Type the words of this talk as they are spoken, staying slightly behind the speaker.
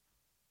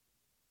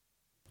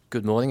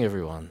Good morning,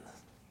 everyone,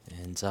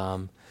 and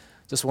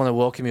just want to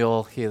welcome you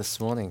all here this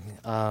morning.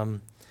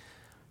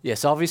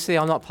 Yes, obviously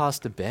I'm not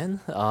Pastor Ben.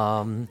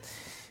 So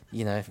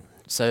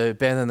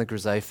Ben and the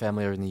Grisey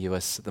family are in the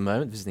US at the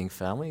moment, visiting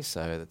family,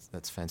 so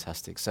that's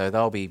fantastic. So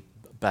they'll be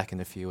back in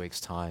a few weeks'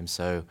 time.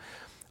 So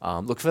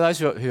look, for those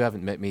who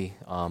haven't met me,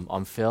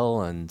 I'm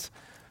Phil, and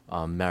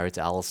I'm married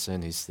to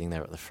Alison, who's sitting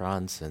there at the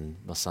front, and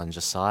my son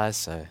Josiah.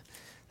 So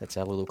that's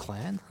our little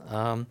clan.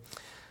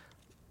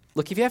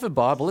 Look, if you have a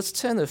Bible, let's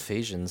turn to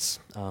Ephesians.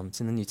 It's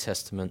in the New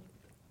Testament,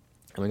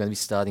 and we're going to be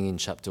starting in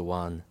chapter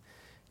 1.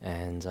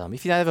 And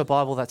if you don't have a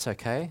Bible, that's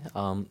okay.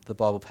 The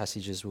Bible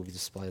passages will be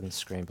displayed on the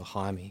screen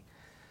behind me.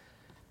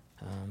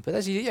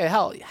 But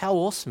how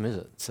awesome is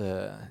it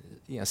to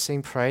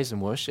sing praise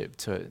and worship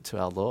to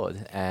our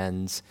Lord?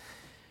 And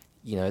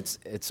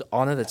it's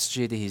honor that's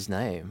due to His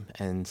name.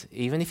 And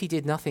even if He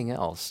did nothing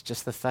else,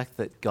 just the fact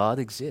that God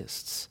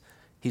exists,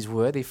 He's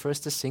worthy for us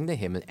to sing to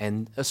Him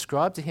and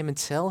ascribe to Him and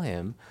tell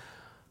Him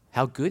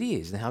how good He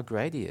is and how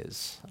great He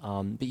is.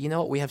 But you know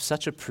what? We have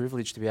such a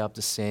privilege to be able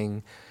to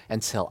sing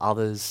and tell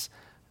others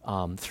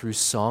through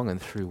song and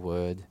through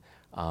word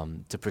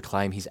to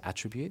proclaim His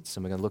attributes.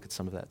 And we're going to look at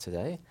some of that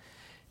today.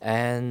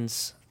 And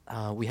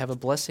we have a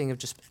blessing of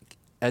just,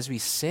 as we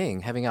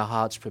sing, having our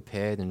hearts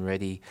prepared and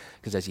ready,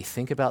 because as you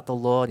think about the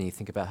Lord and you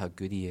think about how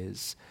good He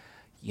is,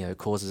 it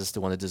causes us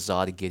to want to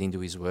desire to get into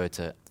His Word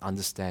to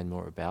understand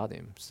more about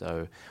Him.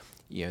 So,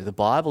 the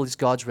Bible is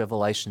God's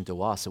revelation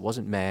to us. It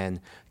wasn't man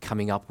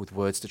coming up with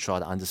words to try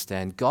to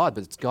understand God,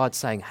 but it's God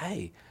saying,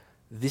 hey,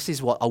 this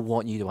is what I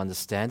want you to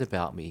understand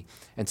about me.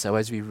 And so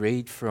as we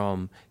read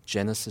from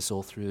Genesis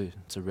all through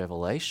to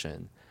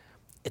Revelation,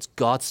 it's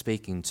God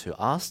speaking to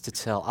us to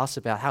tell us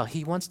about how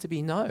He wants to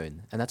be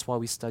known. And that's why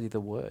we study the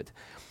Word.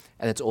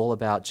 And it's all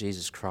about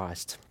Jesus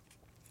Christ.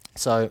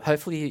 So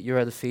hopefully you're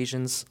at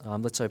Ephesians.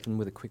 Let's open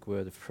with a quick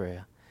word of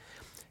prayer.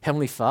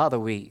 Heavenly Father,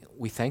 we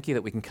thank You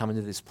that we can come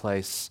into this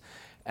place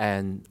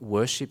and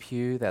worship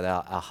You, that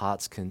our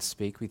hearts can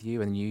speak with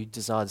You, and You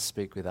desire to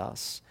speak with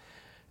us.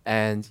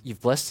 And You've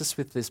blessed us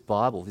with this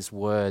Bible, this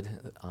Word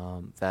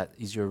that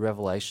is Your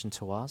revelation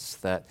to us,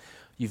 that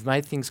You've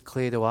made things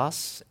clear to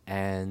us,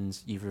 and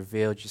You've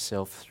revealed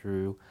Yourself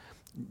through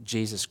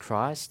Jesus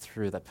Christ,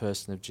 through that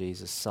person of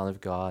Jesus, Son of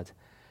God,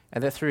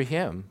 and that through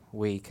Him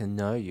we can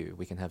know You,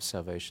 we can have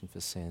salvation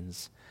for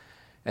sins.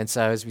 And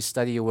so as we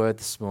study Your Word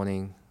this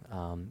morning,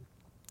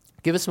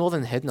 give us more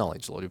than head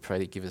knowledge, Lord. We pray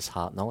that You give us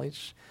heart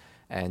knowledge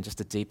and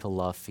just a deeper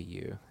love for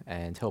You,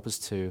 and help us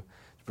to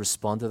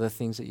respond to the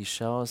things that You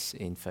show us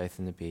in faith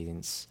and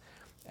obedience.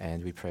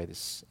 And we pray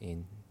this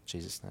in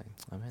Jesus' name.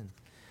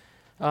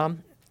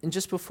 Amen. And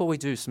just before we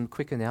do, some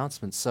quick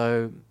announcements.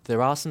 So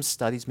there are some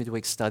studies,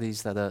 midweek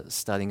studies, that are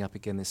starting up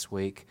again this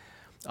week.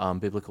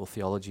 Biblical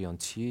theology on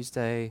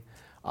Tuesday.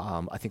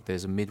 I think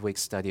there's a midweek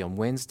study on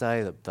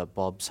Wednesday that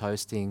Bob's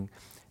hosting.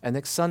 And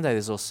next Sunday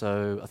there's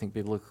also, I think,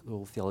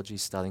 biblical theology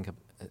starting up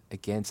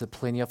again. So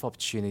plenty of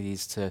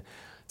opportunities to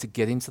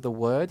get into the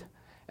Word.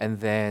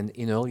 And then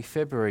in early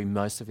February,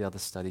 most of the other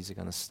studies are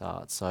going to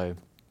start. So,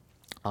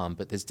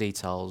 but there's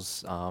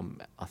details.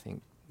 I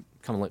think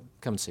come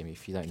and see me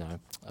if you don't know.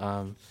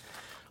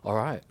 All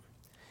right,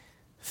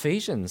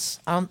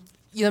 Ephesians.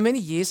 Many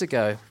years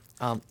ago,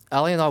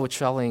 Ali and I were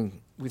traveling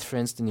with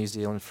friends to New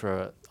Zealand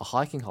for a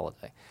hiking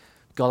holiday.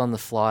 Got on the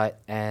flight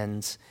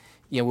and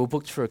we were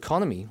booked for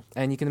economy.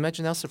 And you can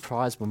imagine our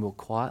surprise when we were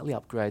quietly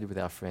upgraded with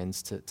our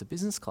friends to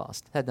business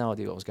class. Had no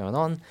idea what was going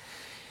on.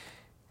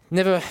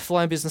 Never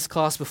flown business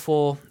class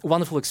before.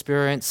 Wonderful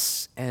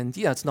experience. And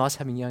it's nice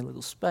having your own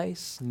little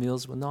space. The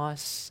meals were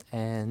nice.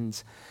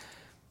 And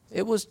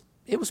it was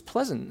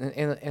pleasant.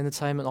 And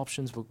entertainment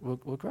options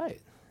were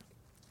great.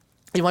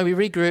 Anyway, we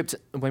regrouped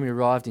when we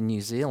arrived in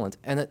New Zealand,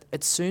 and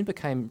it soon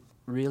became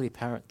really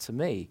apparent to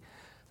me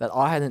that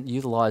I hadn't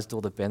utilised all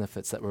the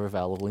benefits that were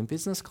available in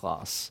business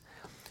class.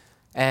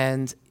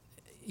 And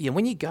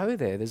when you go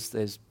there,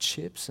 there's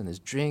chips and there's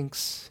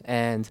drinks,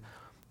 and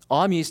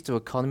I'm used to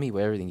economy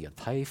where everything you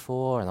pay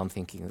for, and I'm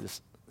thinking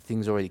this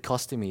thing's already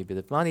costing me a bit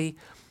of money.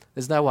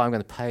 There's no way I'm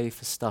going to pay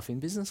for stuff in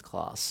business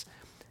class.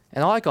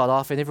 And I got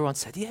off, and everyone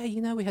said,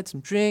 we had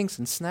some drinks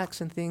and snacks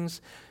and things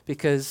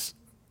because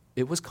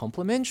it was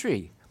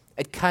complimentary.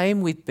 It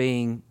came with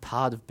being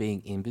part of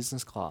being in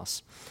business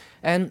class.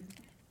 And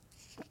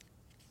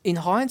in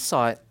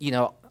hindsight,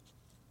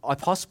 I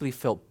possibly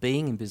felt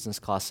being in business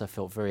class, I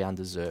felt very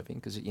undeserving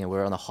because,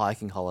 we're on a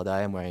hiking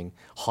holiday, I'm wearing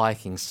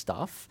hiking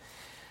stuff.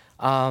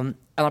 And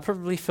I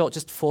probably felt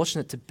just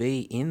fortunate to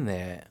be in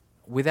there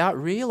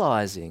without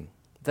realising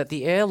that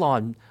the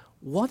airline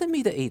wanted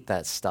me to eat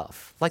that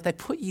stuff. Like, they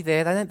put you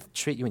there, they don't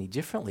treat you any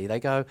differently. They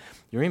go,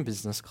 you're in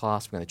business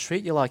class, we're going to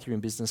treat you like you're in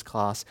business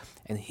class,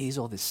 and here's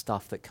all this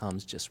stuff that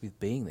comes just with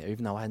being there,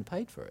 even though I hadn't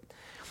paid for it.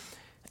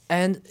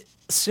 And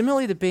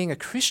similarly to being a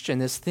Christian,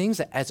 there's things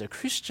that as a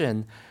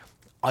Christian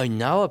I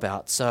know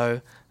about,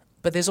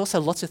 but there's also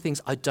lots of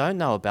things I don't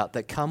know about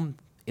that come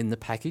in the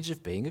package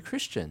of being a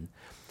Christian.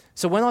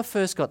 So when I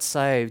first got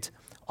saved,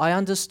 I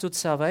understood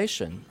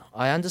salvation.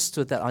 I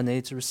understood that I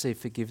needed to receive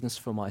forgiveness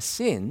for my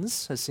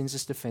sins, as sin's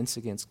just offense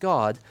against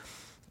God,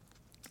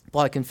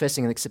 by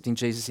confessing and accepting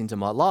Jesus into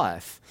my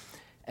life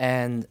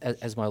and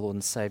as my Lord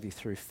and Saviour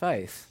through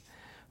faith.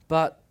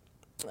 But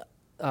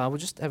we'll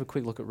just have a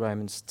quick look at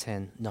Romans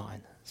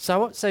 10:9.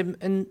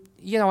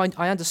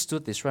 I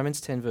understood this. Romans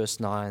 10 verse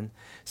 9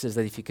 says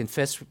that if you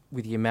confess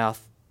with your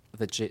mouth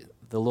the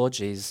Lord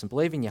Jesus and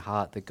believe in your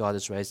heart that God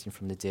has raised him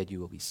from the dead, you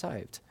will be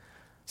saved.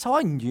 So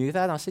I knew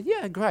that. And I said,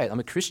 yeah, great. I'm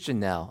a Christian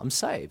now. I'm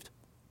saved.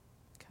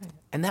 Okay.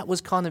 And that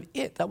was kind of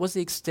it. That was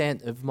the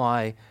extent of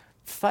my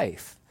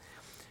faith.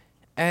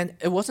 And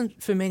it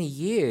wasn't for many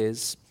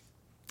years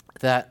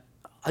that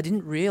I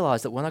didn't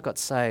realize that when I got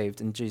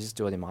saved and Jesus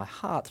did it in my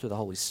heart through the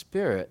Holy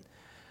Spirit,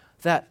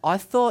 that I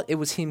thought it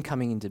was him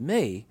coming into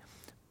me.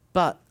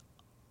 But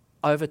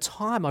over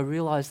time, I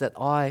realized that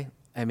I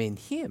am in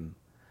him.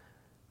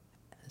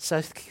 So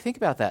think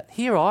about that.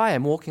 Here I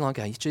am walking along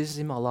going, Jesus is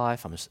in my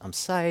life, I'm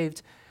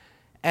saved.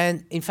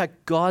 And in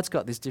fact, God's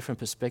got this different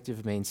perspective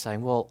of me and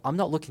saying, well, I'm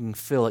not looking,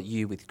 Phil, at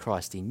you with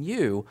Christ in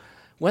you.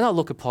 When I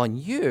look upon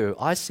you,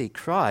 I see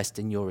Christ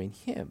and you're in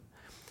him.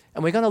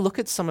 And we're going to look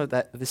at some of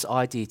this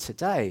idea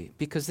today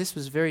because this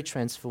was very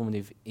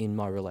transformative in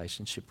my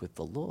relationship with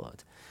the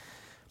Lord.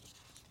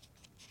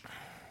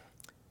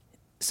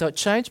 So it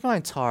changed my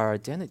entire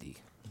identity.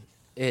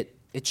 It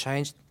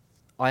changed,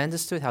 I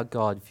understood how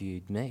God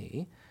viewed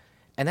me,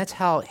 and that's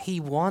how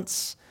he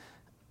wants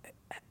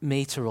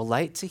me to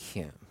relate to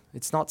him.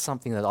 It's not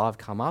something that I've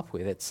come up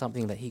with. It's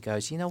something that he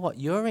goes, you know what,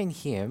 you're in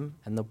him,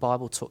 and the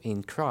Bible taught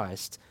in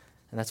Christ,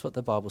 and that's what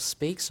the Bible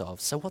speaks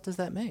of. So what does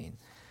that mean?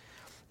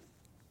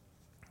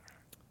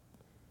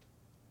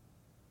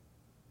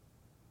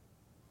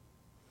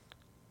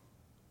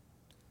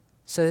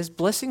 So there's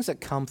blessings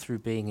that come through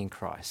being in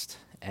Christ,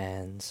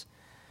 and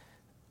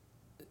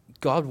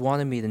God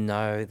wanted me to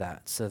know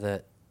that so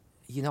that,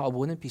 I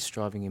wouldn't be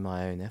striving in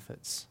my own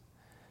efforts.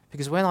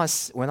 Because when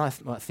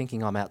I'm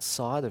thinking I'm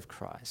outside of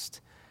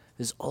Christ,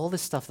 there's all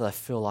this stuff that I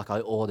feel like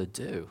I ought to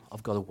do.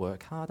 I've got to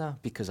work harder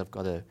because I've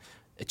got to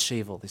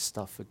achieve all this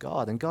stuff for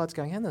God. And God's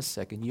going, hang on a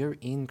second, you're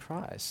in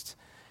Christ.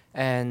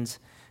 And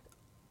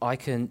I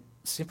can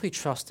simply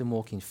trust and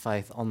walk in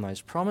faith on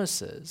those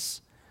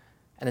promises.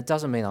 And it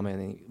doesn't mean I'm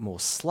any more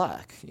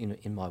slack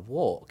in my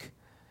walk,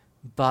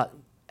 but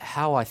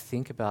how I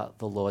think about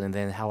the Lord and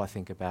then how I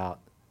think about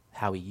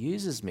how he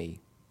uses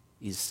me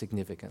is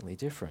significantly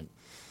different.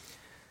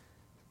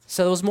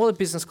 So there was more to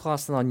business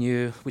class than I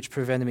knew, which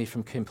prevented me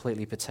from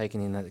completely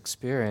partaking in that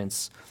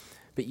experience.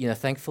 But,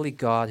 thankfully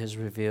God has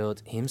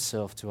revealed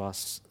himself to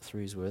us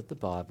through his word, the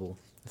Bible,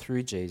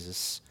 through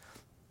Jesus.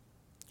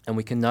 And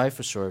we can know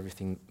for sure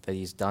everything that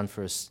he's done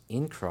for us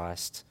in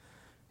Christ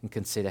and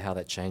consider how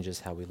that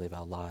changes how we live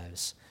our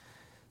lives.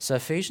 So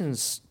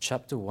Ephesians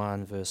chapter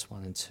 1, verse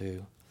 1 and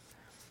 2.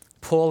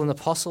 Paul, an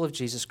apostle of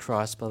Jesus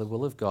Christ by the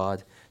will of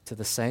God, to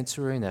the saints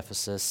who are in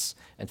Ephesus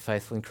and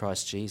faithful in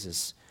Christ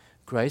Jesus,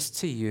 grace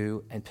to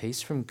you and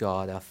peace from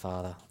God our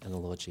Father and the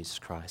Lord Jesus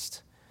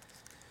Christ.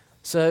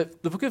 So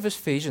the book of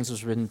Ephesians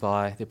was written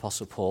by the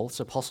Apostle Paul.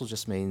 So apostle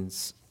just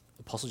means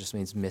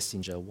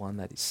messenger, one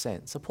that is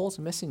sent. So Paul's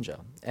a messenger,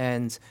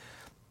 and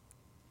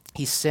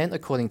he's sent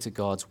according to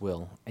God's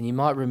will. And you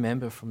might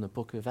remember from the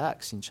book of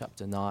Acts in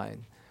chapter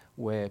 9,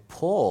 where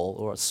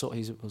Paul,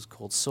 he was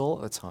called Saul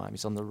at the time,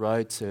 he's on the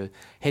road to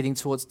heading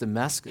towards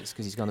Damascus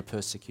because he's going to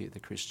persecute the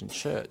Christian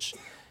church.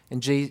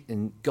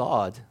 And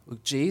God,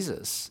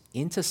 Jesus,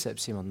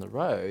 intercepts him on the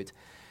road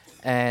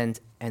and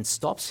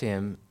stops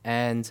him.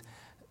 And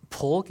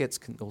Saul gets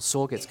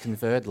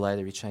converted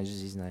later. He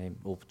changes his name,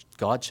 or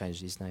God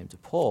changes his name to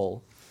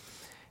Paul.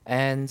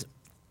 And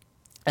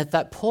at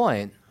that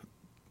point,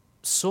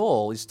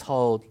 Saul is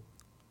told,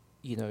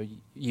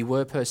 you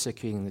were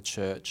persecuting the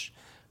church,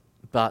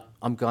 but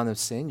I'm going to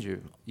send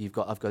you.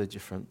 I've got a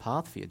different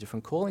path for you, a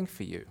different calling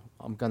for you.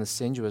 I'm going to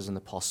send you as an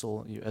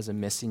apostle, as a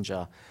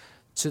messenger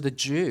to the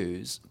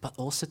Jews, but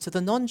also to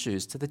the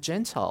non-Jews, to the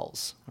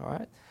Gentiles, all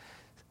right?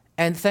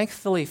 And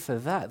thankfully for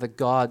that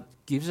God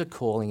gives a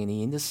calling and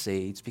he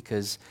intercedes,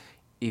 because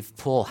if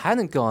Paul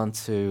hadn't gone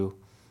to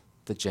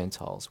the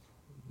Gentiles,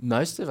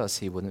 most of us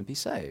here wouldn't be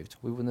saved.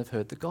 We wouldn't have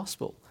heard the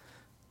gospel.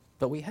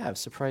 But we have,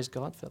 so praise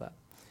God for that.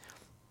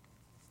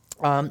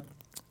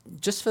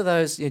 Just for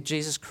those,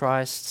 Jesus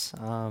Christ,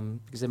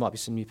 because there might be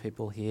some new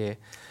people here.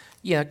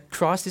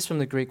 Christ is from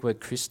the Greek word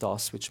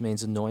Christos, which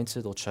means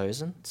anointed or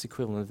chosen. It's the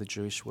equivalent of the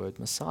Jewish word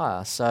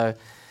Messiah. So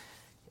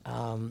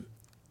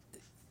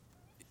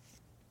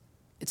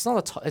it's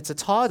a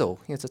title.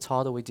 It's a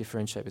title we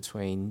differentiate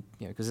between,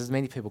 because there's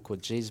many people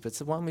called Jesus, but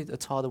it's a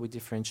title we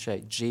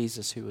differentiate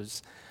Jesus, who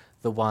was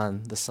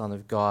the Son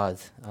of God.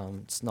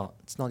 It's not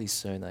his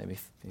surname,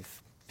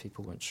 if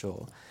people weren't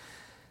sure.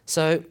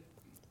 So,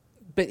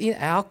 but in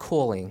our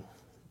calling,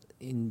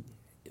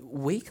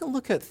 we can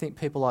look at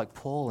people like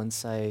Paul and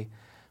say,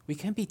 we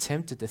can be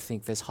tempted to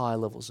think there's higher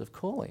levels of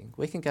calling.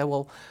 We can go,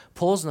 well,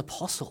 Paul's an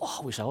apostle. Oh,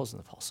 I wish I was an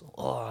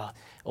apostle.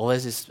 Or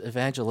there's this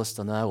evangelist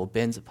I know, or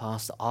Ben's a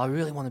pastor. I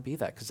really want to be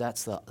that because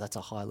that's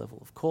a high level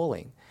of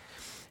calling.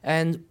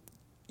 And,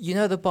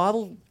 the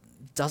Bible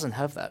doesn't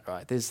have that,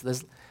 right?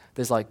 There's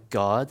like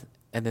God,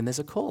 and then there's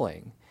a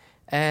calling.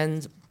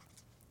 And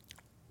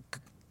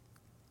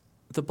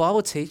the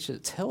Bible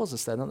tells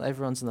us that not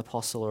everyone's an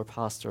apostle or a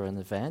pastor or an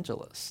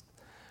evangelist.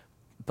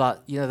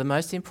 But, the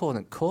most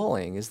important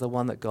calling is the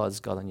one that God's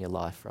got on your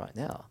life right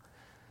now.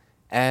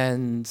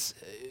 And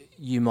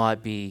you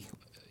might be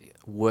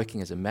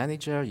working as a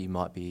manager, you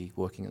might be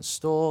working in a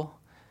store,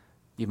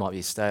 you might be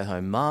a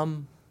stay-at-home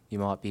mum, you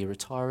might be a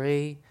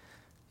retiree,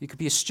 you could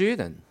be a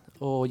student,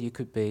 or you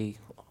could be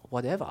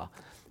whatever.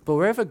 But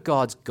wherever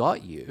God's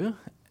got you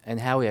and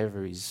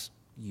however He's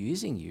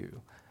using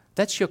you,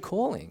 that's your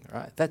calling,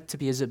 right? That to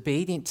be as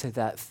obedient to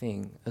that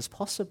thing as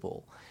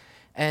possible.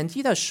 And,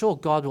 sure,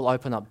 God will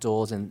open up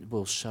doors and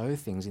will show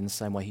things in the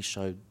same way He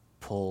showed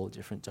Paul a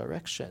different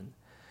direction.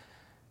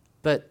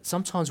 But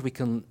sometimes we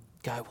can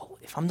go, well,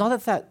 if I'm not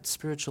at that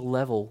spiritual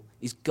level,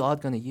 is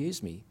God going to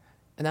use me?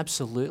 And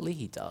absolutely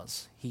He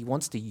does. He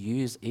wants to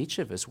use each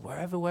of us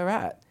wherever we're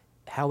at,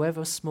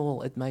 however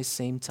small it may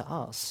seem to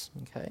us,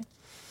 okay?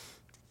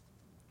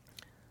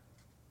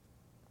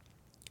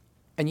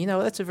 And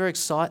that's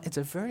it's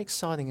a very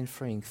exciting and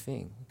freeing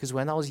thing. Because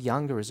when I was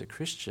younger as a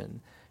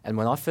Christian, and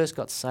when I first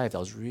got saved, I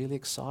was really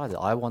excited.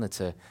 I wanted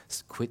to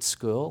quit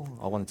school.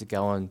 I wanted to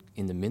go on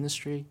in the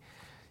ministry.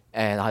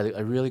 And I had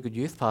a really good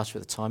youth pastor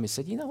at the time. He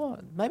said, you know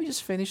what, maybe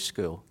just finish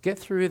school, get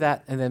through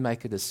that, and then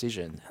make a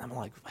decision. And I'm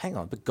like, hang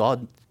on, but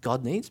God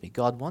needs me.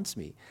 God wants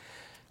me.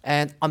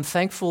 And I'm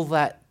thankful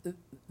that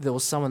there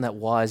was someone that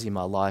wise in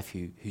my life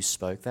who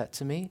spoke that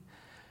to me.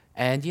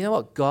 And you know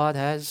what? God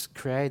has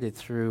created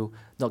through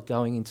not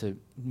going into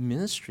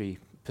ministry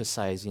per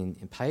se, as in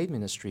paid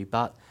ministry,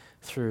 but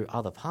through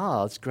other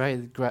paths,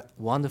 great,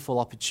 wonderful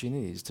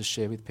opportunities to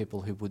share with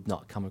people who would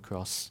not come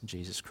across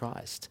Jesus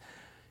Christ.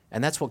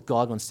 And that's what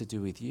God wants to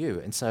do with you.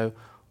 And so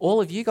all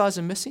of you guys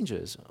are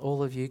messengers.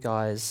 All of you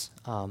guys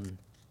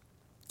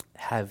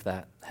have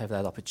that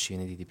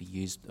opportunity to be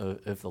used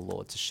of the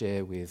Lord to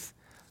share with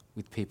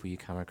people you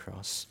come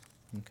across.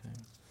 Okay.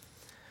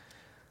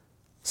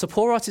 So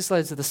Paul writes this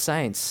letter to the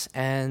saints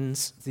and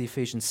the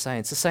Ephesian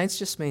saints. The saints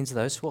just means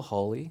those who are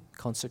holy,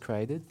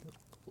 consecrated,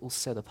 or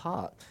set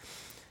apart.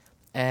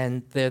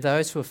 And they're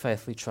those who are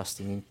faithfully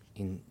trusting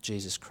in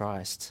Jesus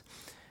Christ.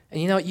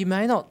 And you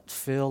may not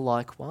feel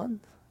like one.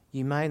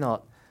 You may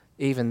not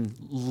even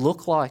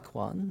look like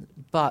one.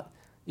 But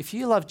if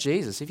you love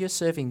Jesus, if you're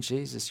serving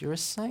Jesus, you're a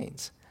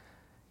saint.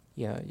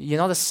 You're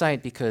not a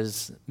saint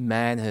because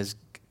man has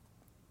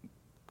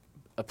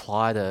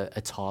applied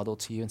a title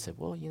to you and said,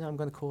 well, I'm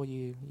going to call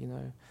you,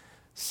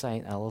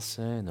 Saint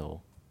Alison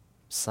or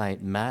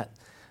Saint Matt.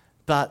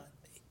 But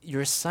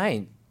you're a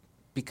saint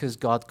because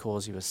God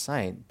calls you a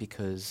saint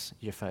because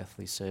you're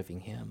faithfully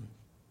serving Him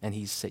and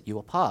He's set you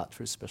apart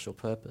for a special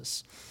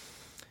purpose.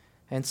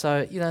 And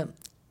so,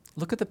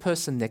 look at the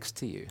person next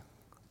to you.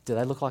 Do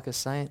they look like a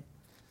saint?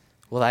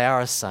 Well, they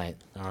are a saint,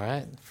 all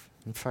right?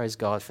 And praise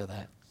God for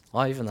that.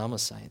 I'm a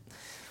saint.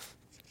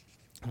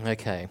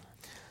 Okay.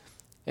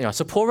 Anyway,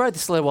 so Paul wrote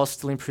this letter while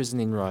still in prison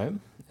in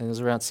Rome, and it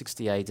was around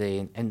 60 AD.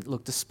 And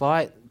look,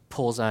 despite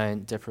Paul's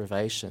own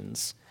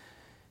deprivations,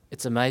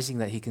 it's amazing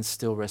that he can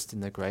still rest in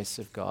the grace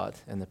of God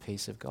and the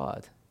peace of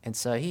God. And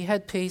so he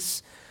had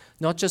peace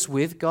not just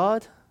with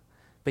God,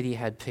 but he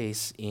had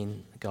peace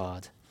in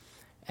God.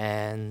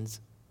 And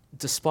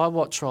despite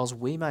what trials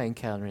we may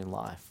encounter in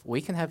life, we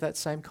can have that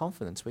same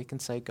confidence. We can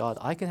say, God,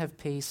 I can have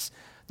peace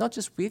not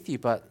just with you,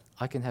 but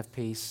I can have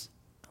peace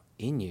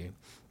in you.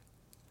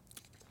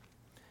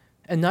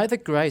 And know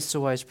that grace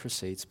always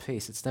precedes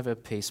peace. It's never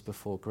peace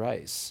before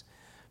grace,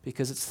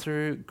 because it's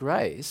through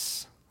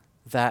grace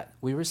that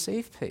we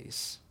receive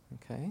peace.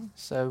 Okay,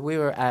 so we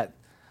were at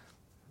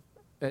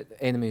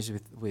enemies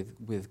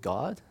with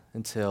God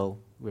until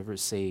we've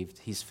received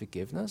His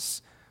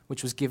forgiveness,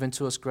 which was given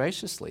to us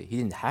graciously. He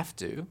didn't have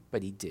to,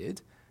 but He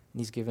did,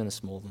 and He's given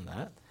us more than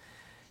that.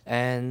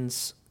 And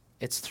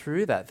it's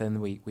through that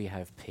then we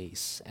have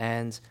peace.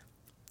 And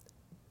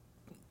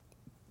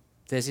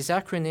there's this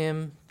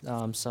acronym,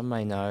 some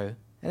may know,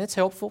 and it's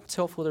helpful. It's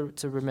helpful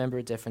to remember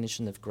a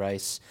definition of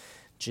grace,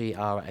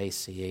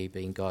 GRACE,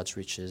 being God's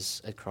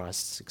riches at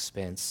Christ's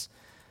expense.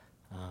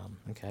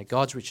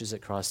 God's riches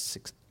at Christ's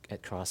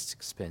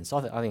expense.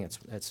 I think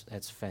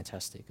it's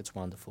fantastic. It's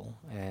wonderful.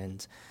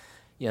 And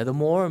the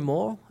more and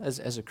more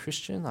as a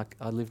Christian,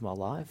 I live my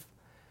life,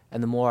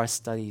 and the more I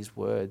study His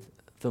Word,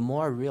 the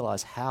more I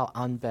realize how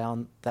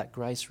unbound that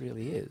grace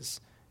really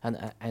is.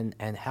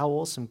 And how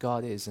awesome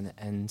God is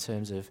in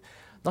terms of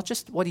not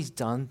just what He's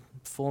done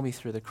for me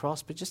through the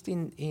cross, but just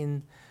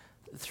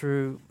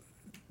through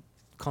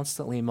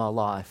constantly in my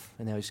life,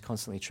 and how He's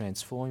constantly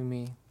transforming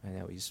me, and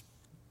how He's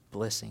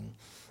blessing.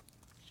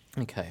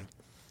 Okay,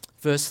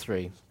 verse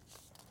 3.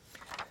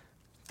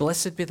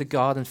 Blessed be the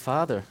God and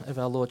Father of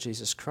our Lord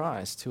Jesus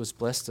Christ, who has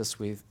blessed us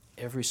with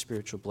every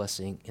spiritual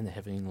blessing in the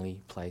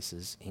heavenly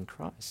places in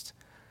Christ.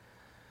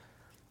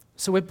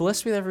 So we're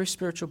blessed with every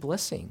spiritual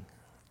blessing.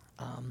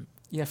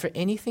 For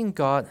anything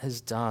God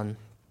has done,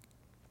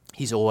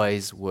 He's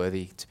always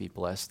worthy to be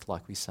blessed,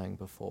 like we sang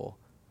before.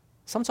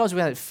 Sometimes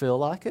we don't feel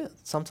like it.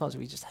 Sometimes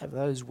we just have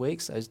those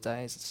weeks, those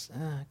days. It's,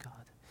 oh,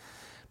 God.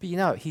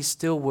 But he's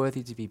still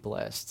worthy to be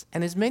blessed.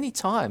 And there's many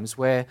times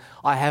where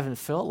I haven't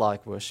felt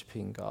like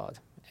worshipping God.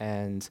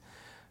 And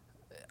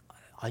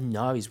I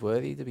know he's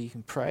worthy to be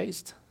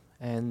praised.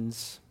 And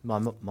my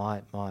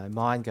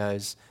mind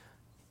goes,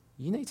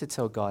 you need to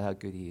tell God how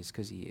good he is,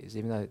 because he is,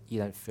 even though you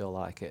don't feel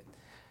like it.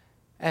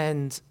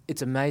 And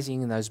it's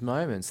amazing in those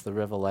moments, the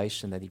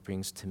revelation that he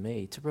brings to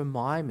me to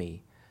remind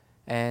me.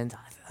 And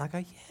I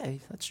go, yeah,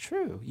 that's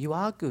true. You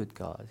are good,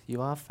 God.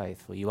 You are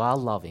faithful. You are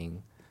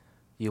loving.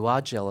 You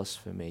are jealous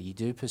for me. You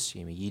do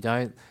pursue me.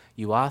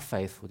 You are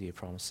faithful to your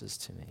promises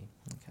to me.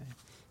 Okay.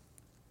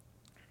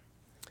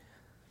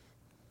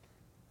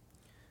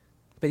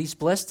 But he's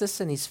blessed us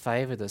and he's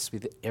favored us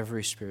with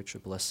every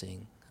spiritual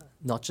blessing.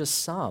 Not just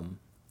some,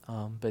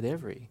 but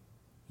every.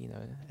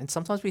 And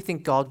sometimes we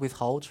think God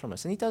withholds from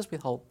us, and he does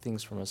withhold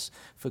things from us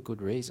for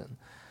good reason.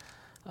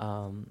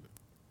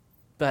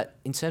 But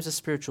in terms of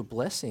spiritual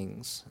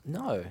blessings,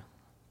 no,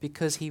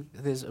 because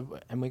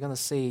and we're going to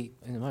see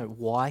in a moment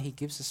why he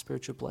gives us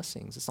spiritual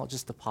blessings. It's not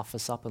just to puff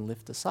us up and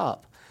lift us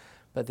up,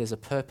 but there's a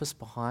purpose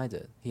behind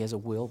it. He has a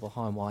will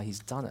behind why he's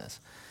done it.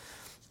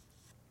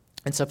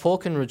 And so Paul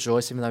can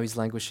rejoice even though he's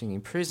languishing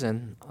in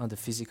prison under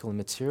physical and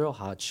material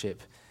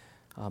hardship,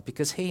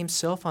 because he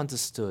himself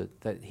understood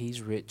that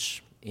he's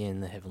rich in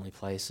the heavenly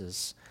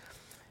places.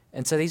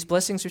 And so these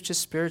blessings, which are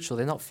spiritual,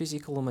 they're not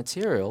physical or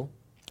material,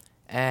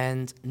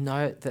 and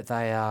note that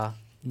they are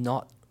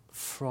not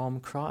from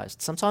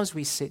Christ. Sometimes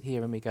we sit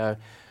here and we go,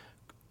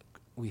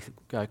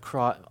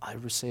 I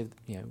receive,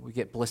 we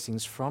get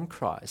blessings from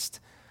Christ.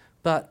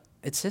 But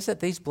it says that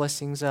these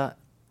blessings are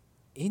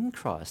in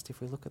Christ,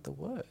 if we look at the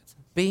word.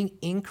 Being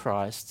in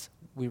Christ,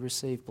 we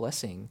receive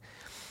blessing.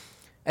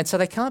 And so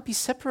they can't be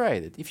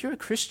separated. If you're a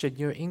Christian,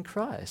 you're in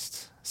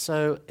Christ.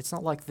 So it's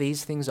not like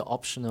these things are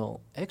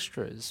optional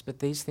extras, but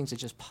these things are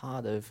just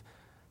part of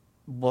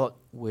what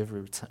we've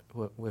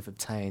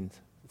obtained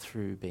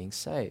through being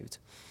saved.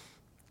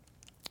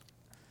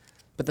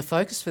 But the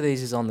focus for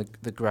these is on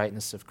the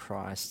greatness of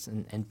Christ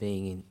and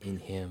being in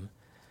him.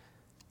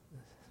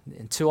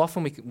 And too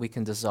often we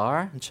can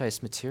desire and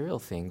chase material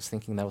things,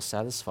 thinking they will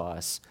satisfy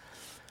us.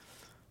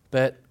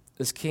 But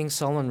as King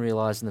Solomon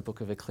realized in the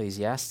book of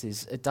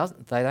Ecclesiastes, they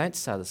don't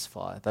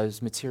satisfy. Those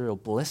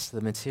the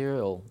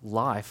material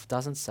life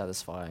doesn't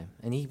satisfy.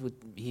 And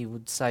he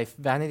would say,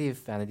 vanity of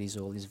vanities,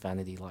 all is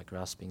vanity, like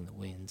grasping the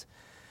wind.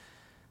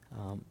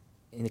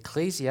 In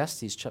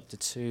Ecclesiastes chapter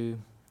 2,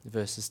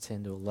 verses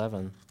 10 to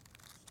 11,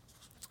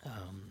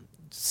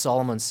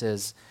 Solomon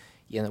says,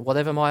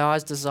 whatever my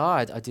eyes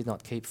desired, I did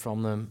not keep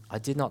from them. I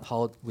did not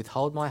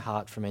withhold my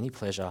heart from any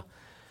pleasure,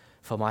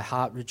 for my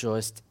heart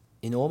rejoiced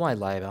in all my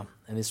labour,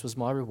 and this was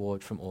my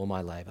reward from all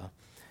my labour.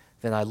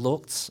 Then I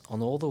looked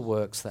on all the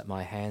works that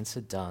my hands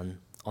had done,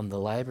 on the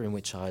labour in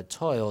which I had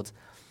toiled,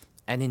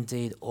 and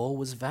indeed all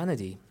was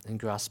vanity and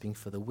grasping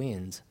for the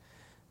wind.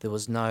 There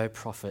was no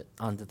profit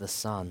under the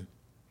sun.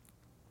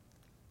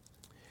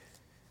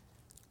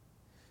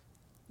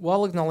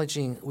 While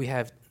acknowledging we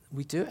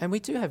do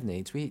have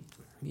needs. We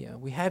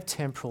have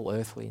temporal,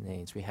 earthly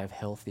needs. We have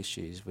health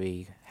issues.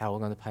 How am I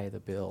going to pay the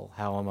bill?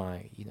 How am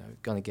I,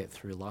 going to get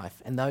through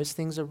life? And those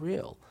things are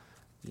real,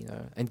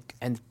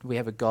 And we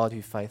have a God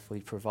who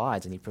faithfully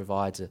provides, and he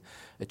provides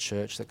a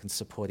church that can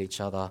support each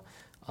other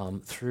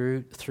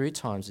through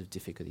times of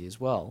difficulty as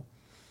well.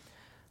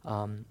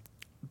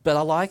 But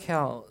I like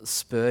how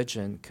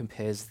Spurgeon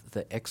compares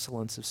the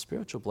excellence of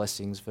spiritual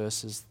blessings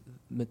versus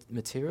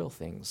material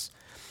things.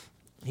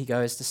 He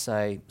goes to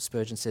say,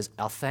 Spurgeon says,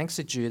 our thanks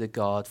are due to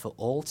God for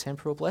all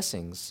temporal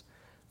blessings.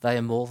 They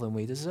are more than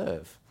we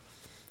deserve.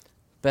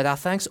 But our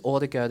thanks ought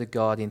to go to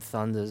God in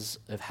thunders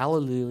of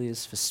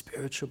hallelujahs for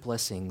spiritual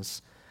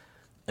blessings.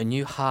 A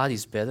new heart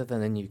is better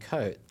than a new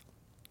coat.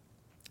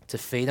 To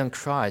feed on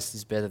Christ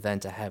is better than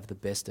to have the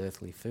best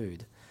earthly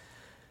food.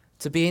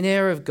 To be an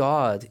heir of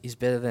God is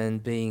better than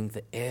being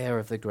the heir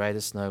of the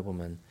greatest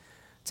nobleman.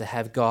 To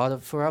have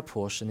God for our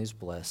portion is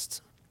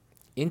blessed.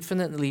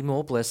 Infinitely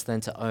more blessed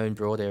than to own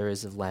broad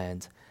areas of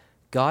land.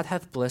 God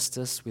hath blessed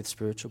us with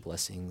spiritual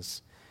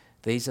blessings.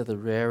 These are the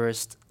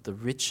rarest, the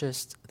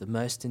richest, the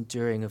most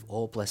enduring of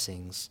all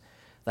blessings.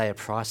 They are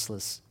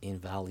priceless in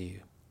value.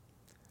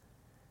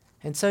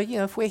 And so,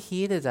 if we're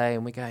here today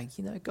and we're going,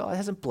 God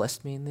hasn't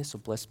blessed me in this or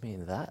blessed me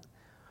in that,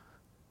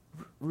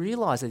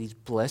 realize that he's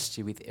blessed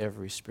you with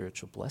every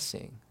spiritual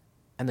blessing.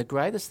 And the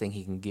greatest thing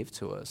he can give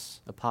to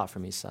us, apart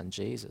from his son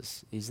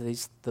Jesus,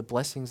 is the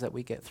blessings that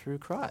we get through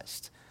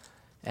Christ.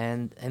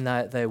 And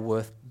they're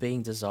worth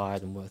being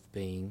desired and worth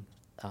being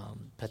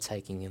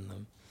partaking in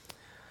them.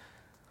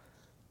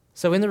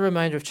 So in the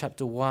remainder of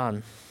chapter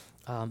 1,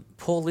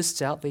 Paul lists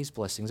out these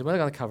blessings. And we're not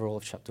going to cover all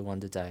of chapter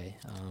 1 today.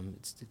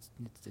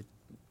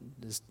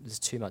 There's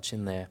too much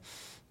in there.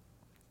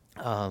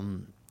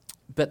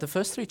 But the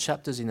first 3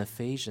 chapters in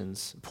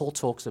Ephesians, Paul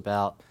talks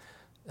about,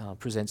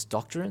 presents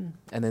doctrine.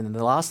 And then in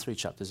the last 3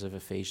 chapters of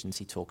Ephesians,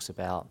 he talks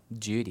about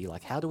duty.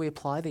 Like, how do we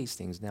apply these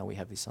things now we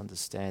have this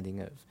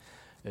understanding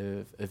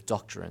of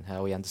doctrine,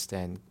 how we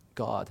understand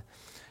God.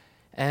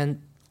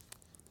 And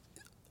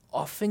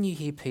often you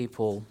hear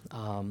people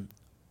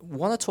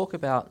want to talk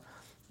about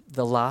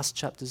the last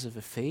chapters of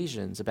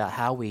Ephesians, about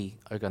how we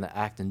are going to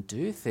act and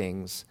do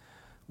things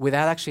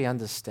without actually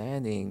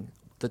understanding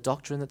the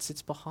doctrine that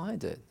sits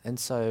behind it. And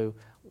so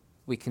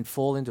we can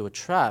fall into a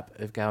trap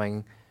of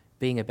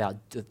being about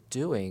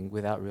doing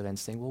without really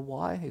understanding, well,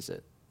 why is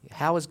it?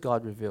 How has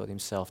God revealed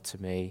himself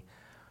to me?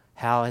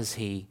 How has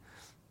he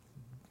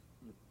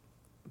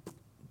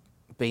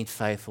been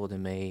faithful to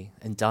me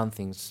and done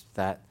things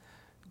that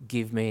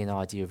give me an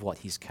idea of what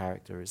his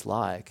character is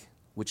like,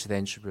 which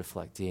then should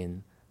reflect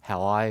in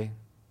how I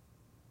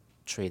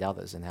treat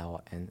others and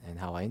how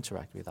I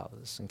interact with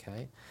others,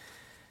 okay?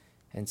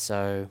 And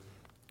so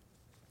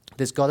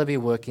there's got to be a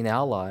work in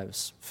our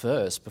lives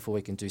first before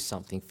we can do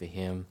something for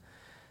him.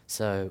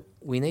 So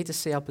we need to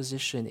see our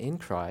position in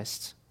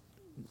Christ,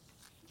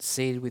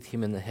 seated with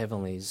him in the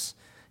heavenlies,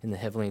 in the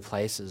heavenly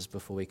places,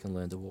 before we can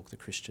learn to walk the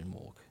Christian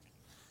walk.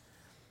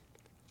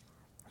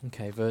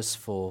 Okay, verse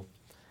 4.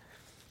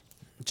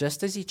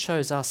 Just as he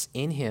chose us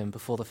in him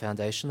before the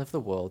foundation of the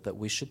world, that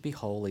we should be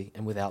holy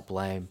and without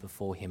blame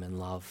before him in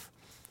love.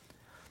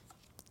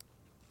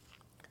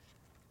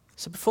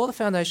 So before the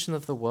foundation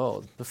of the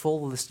world,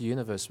 before this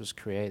universe was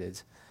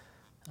created,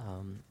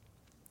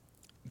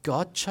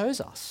 God chose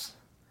us.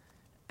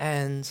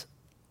 And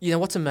you know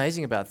what's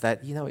amazing about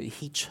that? You know,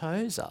 he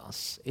chose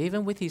us,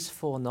 even with his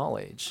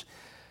foreknowledge,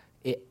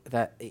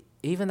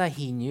 even though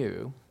he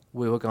knew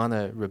we were going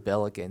to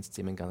rebel against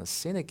him and going to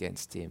sin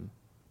against him,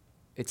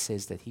 it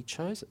says that he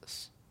chose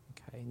us.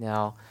 Okay,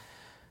 now,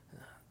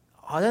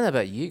 I don't know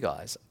about you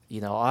guys.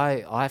 You know,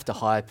 I have to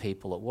hire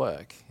people at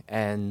work,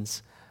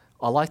 and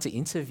I like to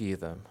interview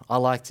them. I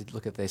like to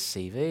look at their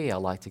CV. I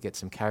like to get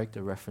some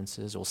character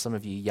references, or some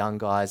of you young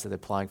guys that are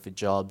applying for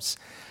jobs,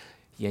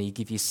 you know, you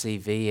give your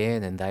CV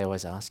in and they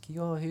always ask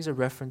you, oh, who's a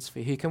reference for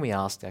you? Who can we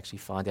ask to actually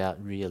find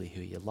out really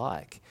who you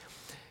like?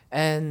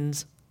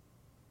 And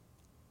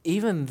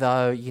even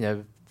though, you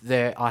know,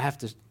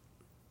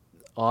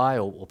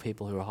 or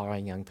people who are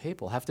hiring young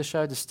people have to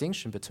show a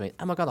distinction between,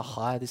 am I going to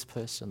hire this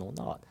person or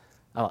not?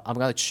 I'm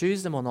going to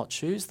choose them or not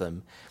choose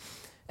them.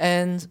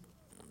 And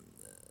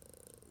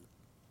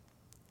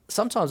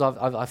sometimes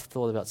I've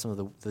thought about some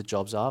of the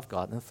jobs I've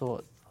got, and I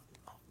thought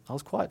I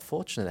was quite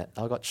fortunate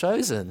I got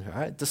chosen,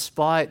 right?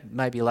 Despite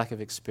maybe lack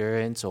of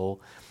experience or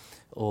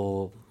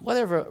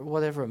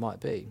whatever it might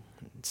be,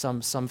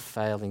 some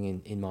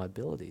failing in my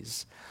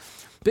abilities.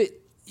 But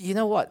you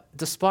know what?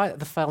 Despite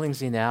the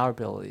failings in our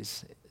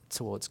abilities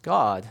towards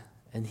God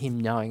and him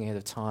knowing ahead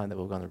of time that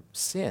we're going to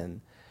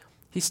sin,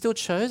 he still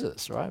chose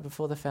us, right,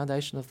 before the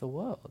foundation of the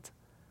world.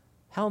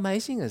 How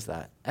amazing is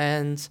that?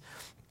 And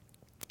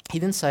he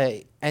didn't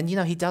say, and you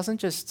know, he doesn't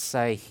just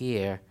say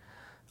here,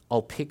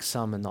 I'll pick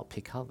some and not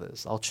pick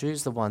others. I'll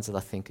choose the ones that I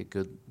think are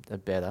good, are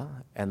better,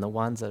 and the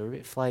ones that are a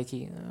bit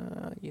flaky,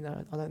 you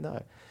know, I don't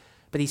know.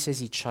 But he says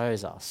he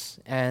chose us.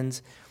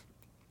 And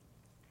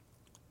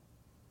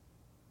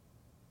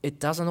it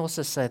doesn't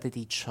also say that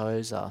he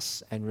chose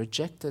us and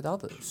rejected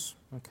others,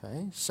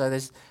 okay? So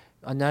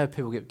I know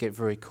people get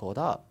very caught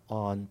up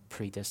on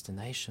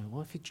predestination.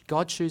 Well, if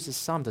God chooses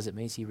some, does it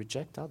mean he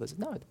rejects others?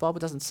 No, the Bible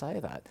doesn't say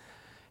that.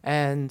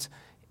 And,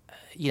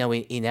 you know,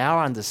 in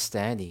our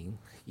understanding,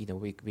 you know,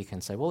 we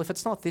can say, well, if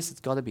it's not this, it's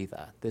got to be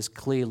that. There's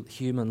clear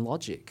human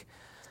logic.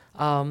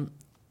 But,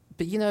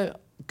 you know,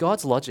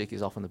 God's logic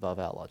is often above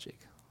our logic,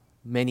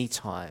 many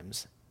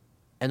times.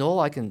 And all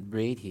I can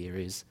read here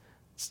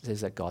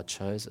says that God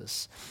chose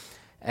us.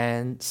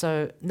 And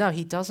so, no,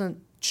 he doesn't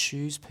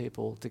choose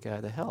people to go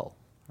to hell,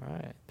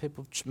 right?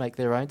 People make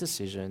their own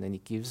decision, and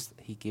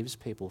he gives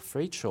people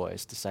free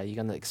choice to say, you're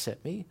going to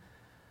accept me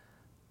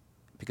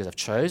because I've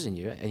chosen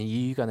you, and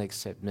you're going to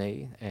accept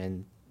me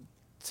and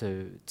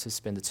to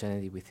spend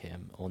eternity with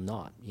him or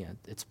not. You know,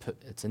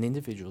 it's an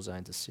individual's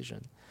own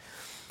decision.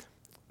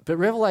 But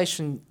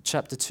Revelation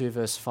chapter 2,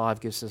 verse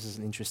 5 gives us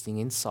an interesting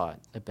insight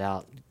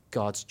about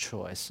God's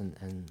choice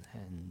and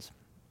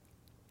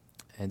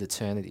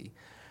eternity.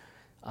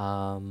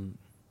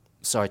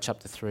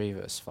 Chapter 3,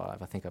 verse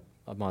 5. I think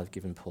I might have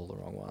given Paul the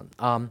wrong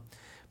one.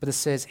 But it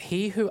says,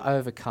 he who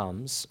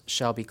overcomes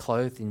shall be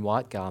clothed in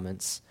white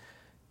garments,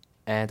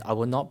 and I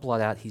will not blot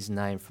out his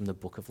name from the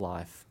book of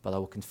life, but I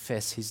will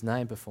confess his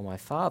name before my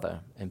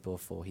Father and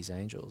before his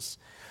angels.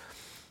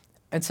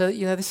 And so,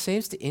 you know, this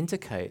seems to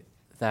indicate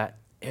that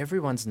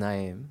everyone's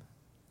name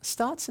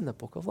starts in the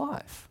book of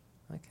life.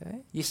 Okay?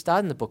 You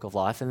start in the book of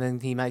life, and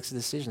then he makes a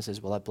decision and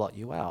says, well, I blot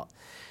you out.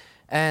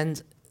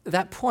 And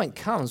that point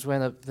comes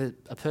when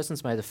a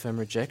person's made a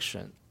firm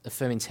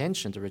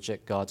intention to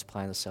reject God's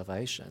plan of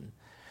salvation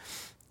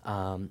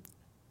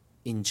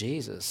in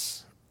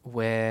Jesus,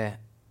 where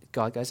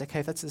God goes,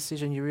 okay, if that's the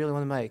decision you really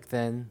want to make,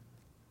 then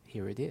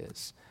here it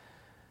is.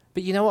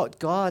 But you know what?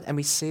 God, and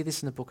we see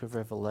this in the book of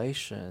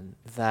Revelation,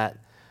 that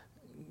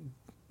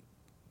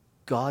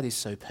God is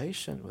so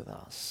patient with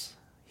us.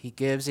 He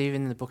gives,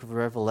 even in the book of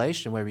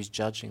Revelation, where he's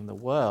judging the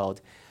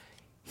world,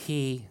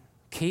 he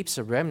keeps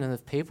a remnant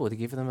of people to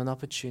give them an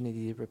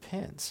opportunity to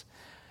repent.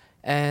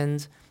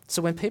 And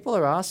So when people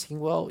are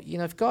asking, well,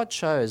 if God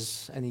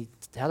chose,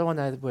 how do I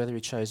know whether he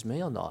chose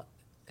me or not?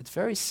 It's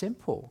very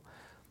simple.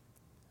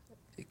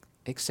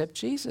 Accept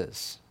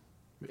Jesus.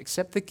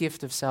 Accept the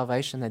gift of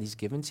salvation that he's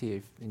given to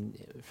you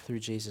through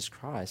Jesus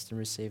Christ and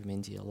receive him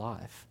into your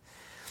life.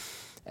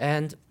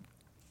 And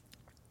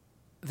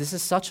this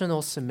is such an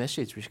awesome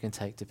message which you can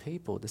take to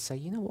people to say,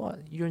 you know what,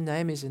 your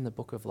name is in the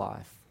book of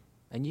life,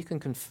 and you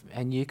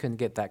can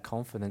get that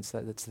confidence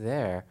that it's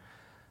there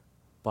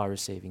by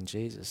receiving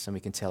Jesus. And we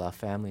can tell our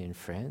family and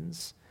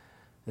friends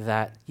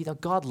that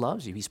God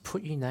loves you. He's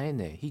put your name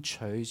there. He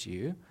chose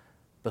you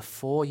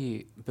before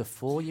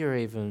you're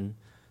even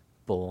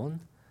born,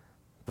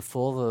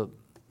 before the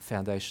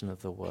foundation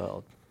of the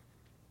world.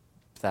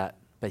 But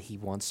he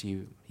wants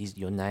you.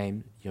 Your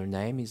name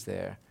is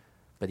there.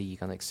 But are you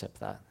going to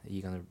accept that? Are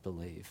you going to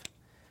believe?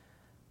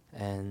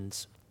 And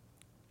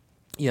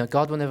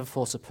God will never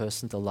force a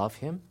person to love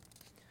him.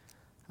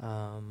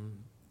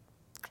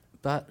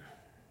 But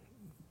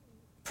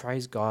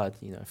praise God,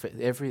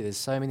 there's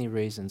so many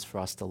reasons for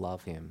us to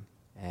love him,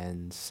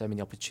 and so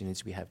many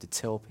opportunities we have to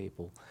tell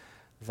people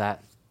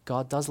that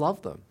God does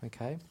love them,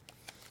 okay?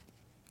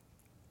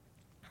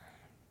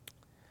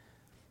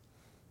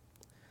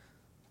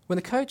 When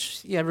the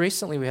coach,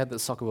 recently we had the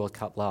Soccer World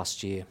Cup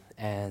last year,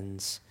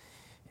 and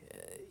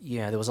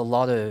there was a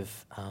lot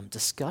of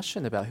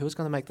discussion about who was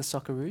going to make the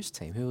Socceroos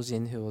team, who was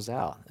in, who was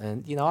out.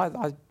 And,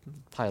 I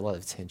pay a lot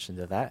of attention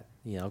to that.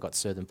 I've got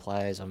certain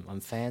players I'm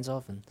fans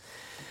of.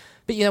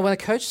 But when a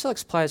coach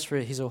selects players for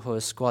his or her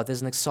squad,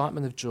 there's an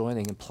excitement of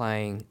joining and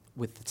playing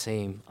with the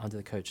team under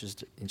the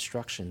coach's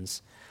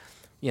instructions.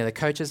 The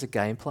coach has a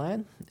game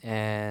plan,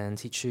 and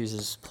he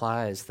chooses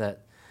players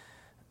that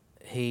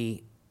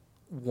he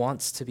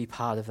wants to be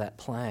part of that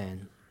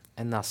plan,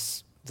 and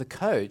thus the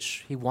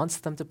coach, he wants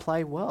them to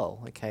play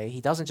well, okay?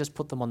 He doesn't just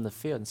put them on the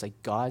field and say,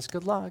 guys,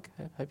 good luck,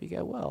 hope you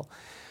go well.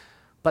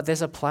 But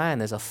there's a plan,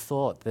 there's a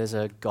thought, there's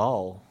a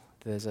goal,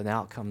 there's an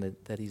outcome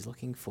that he's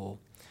looking for.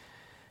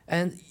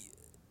 And,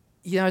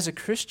 as a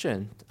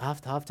Christian,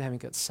 after having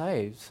got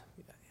saved,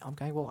 I'm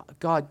going, well,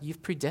 God, you've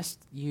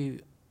you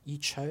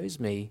chose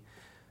me,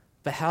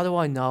 but how do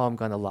I know I'm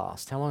going to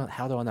last? How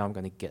do I know I'm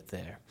going to get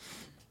there?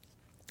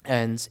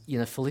 And,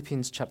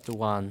 Philippians chapter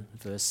 1,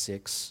 verse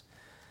 6,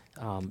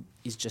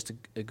 is just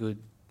a good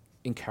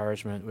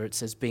encouragement, where it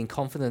says, being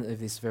confident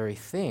of this very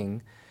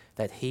thing,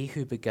 that he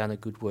who began a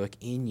good work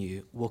in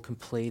you will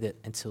complete it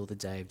until the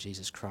day of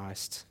Jesus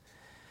Christ.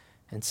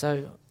 And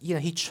so,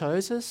 he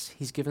chose us,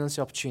 he's given us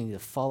the opportunity to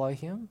follow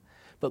him,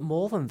 but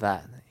more than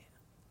that,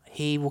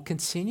 he will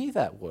continue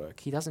that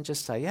work. He doesn't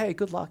just say, hey,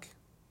 good luck,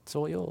 it's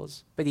all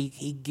yours. But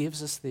he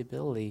gives us the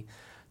ability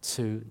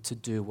to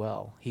do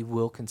well. He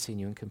will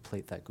continue and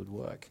complete that good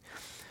work.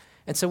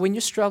 And so when you're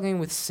struggling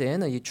with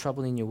sin, or you're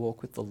troubled in your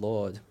walk with the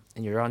Lord,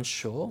 and you're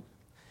unsure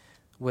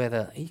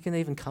whether you can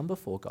even come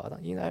before God,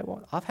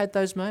 what? I've had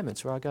those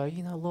moments where I go,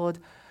 Lord,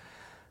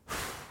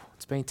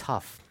 it's been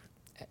tough.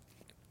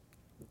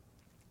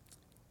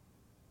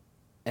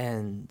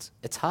 And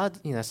it's hard,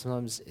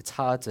 sometimes it's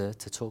hard to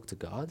talk to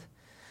God.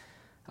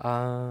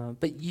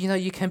 But,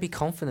 you can be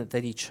confident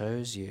that he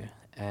chose you.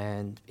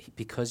 And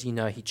because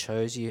he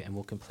chose you and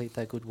will complete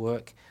that good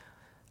work,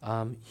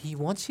 he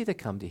wants you to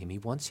come to him. He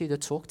wants you to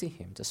talk to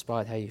him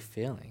despite how you're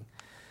feeling.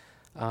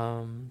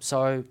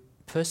 So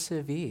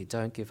persevere,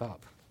 don't give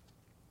up.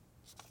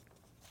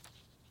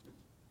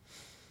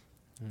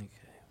 Okay.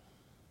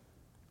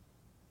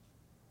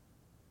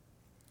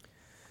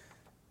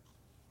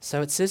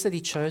 So it says that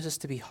he chose us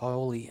to be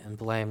holy and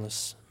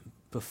blameless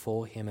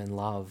before him in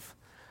love.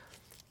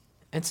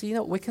 And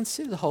so, we're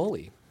considered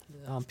holy,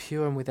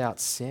 pure and without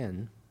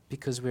sin,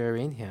 because we're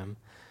in him.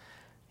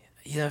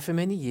 For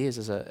many years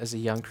as a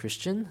young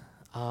Christian,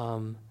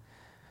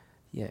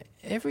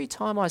 every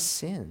time I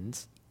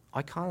sinned,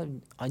 I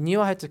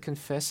knew I had to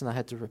confess and I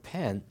had to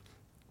repent.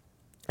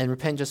 And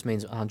repent just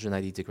means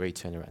 180-degree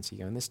turnaround. So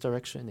you go in this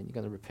direction, and you're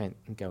going to repent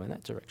and go in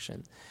that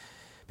direction.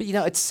 But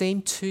it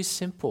seemed too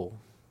simple.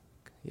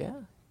 Yeah,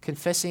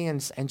 confessing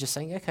and just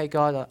saying, okay,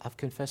 God, I've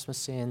confessed my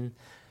sin,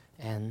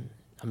 and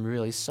I'm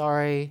really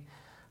sorry.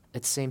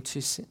 It seemed too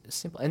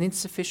simple, an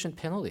insufficient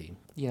penalty,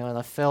 and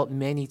I felt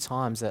many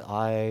times that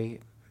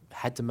I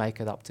had to make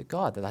it up to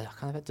God, that I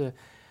kind of had to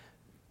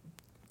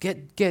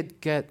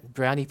get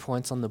brownie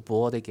points on the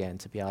board again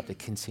to be able to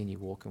continue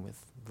walking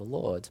with the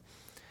Lord.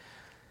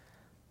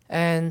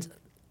 And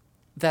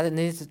that it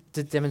needed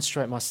to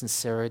demonstrate my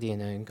sincerity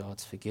and earn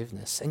God's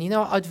forgiveness. And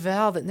I'd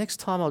vow that next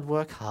time I'd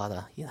work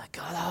harder.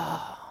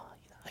 God,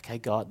 okay,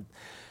 God,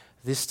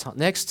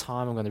 next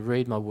time I'm going to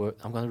read my word.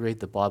 I'm going to read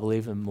the Bible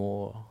even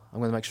more. I'm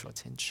going to make sure I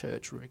attend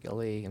church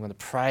regularly. I'm going to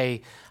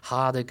pray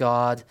harder,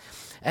 God.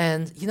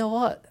 And you know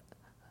what?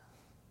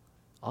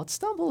 I'd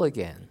stumble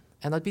again,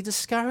 and I'd be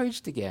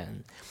discouraged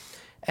again.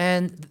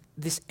 And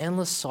this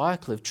endless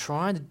cycle of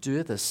trying to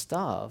do the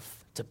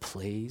stuff to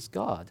please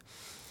God.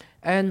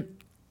 And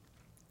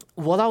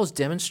what I was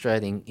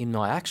demonstrating in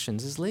my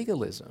actions is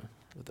legalism,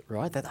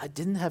 right? That I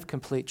didn't have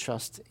complete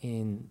trust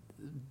in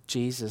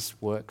Jesus'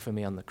 work for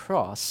me on the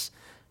cross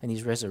and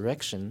his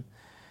resurrection.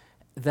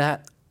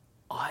 that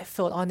I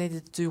felt I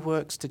needed to do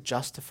works to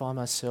justify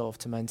myself,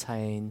 to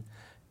maintain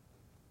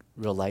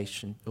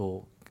relation,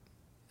 or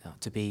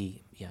to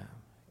be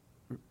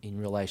in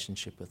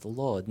relationship with the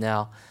Lord.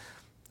 Now,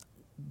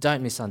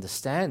 don't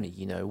misunderstand me.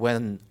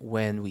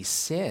 When we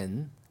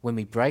sin, when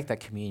we break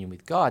that communion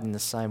with God, in the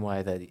same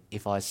way that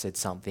if I said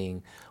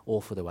something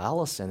awful to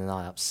Alison and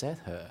I upset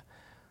her,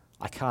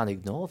 I can't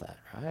ignore that,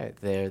 right?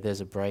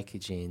 There's a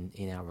breakage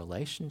in our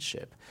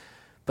relationship.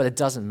 But it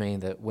doesn't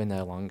mean that we're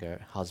no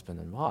longer husband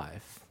and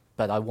wife.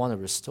 But I want to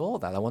restore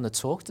that. I want to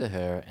talk to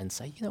her and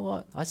say, you know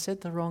what, I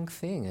said the wrong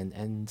thing,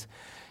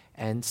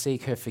 and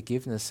seek her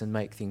forgiveness and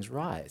make things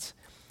right.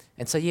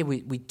 And so,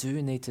 we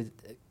do need to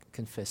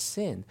confess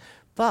sin.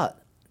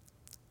 But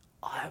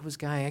I was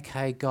going,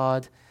 okay,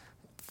 God,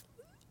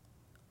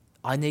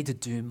 I need to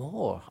do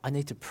more. I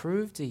need to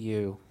prove to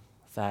you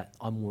that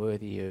I'm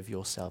worthy of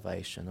your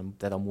salvation, and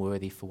that I'm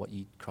worthy for what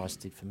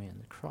Christ did for me on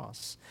the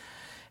cross.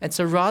 And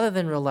so rather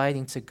than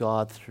relating to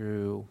God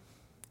through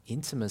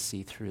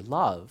intimacy, through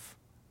love,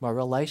 my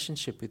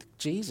relationship with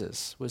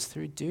Jesus was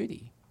through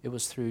duty. It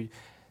was through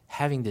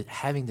having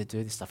to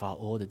do this stuff. I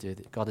ought to do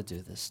that. Got to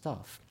do this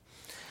stuff.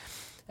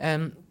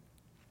 And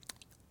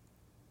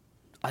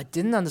I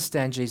didn't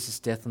understand Jesus'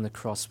 death on the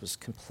cross was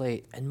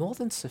complete and more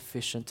than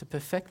sufficient to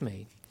perfect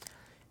me.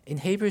 In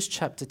Hebrews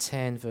chapter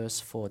 10, verse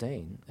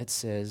 14, it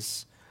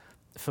says,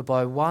 "For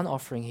by one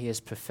offering he has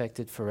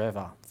perfected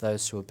forever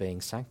those who are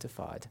being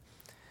sanctified."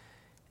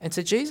 And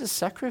so Jesus'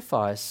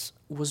 sacrifice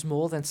was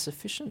more than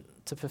sufficient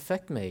to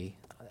perfect me,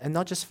 and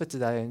not just for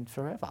today and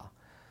forever.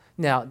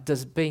 Now,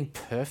 does being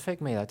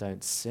perfect mean I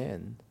don't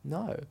sin?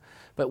 No.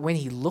 But when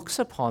he looks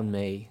upon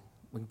me,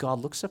 when God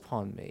looks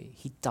upon me,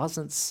 he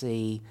doesn't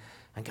see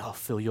and go, "Oh,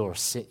 Phil, you're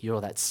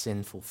that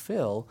sinful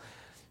Phil,"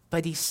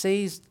 but he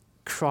sees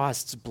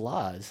Christ's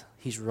blood,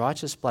 his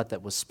righteous blood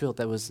that was spilled,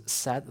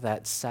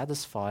 that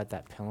satisfied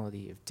that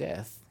penalty of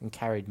death and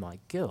carried my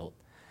guilt.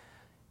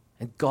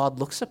 And God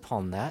looks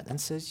upon that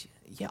and says,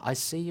 yeah, I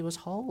see you as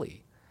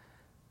holy.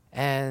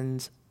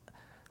 And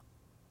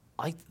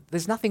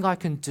there's nothing I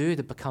can do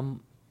to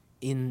become,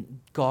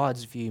 in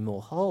God's view,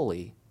 more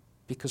holy,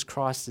 because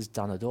Christ has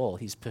done it all.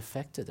 He's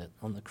perfected it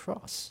on the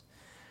cross.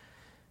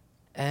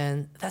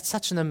 And that's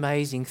such an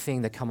amazing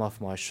thing to come off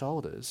my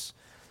shoulders,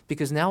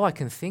 because now I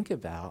can think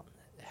about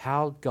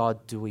how, God,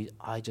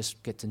 I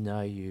just get to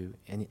know you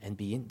and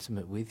be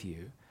intimate with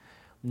you,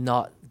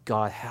 not,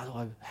 God,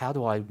 how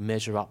do I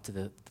measure up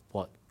to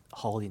what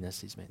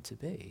holiness is meant to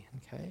be,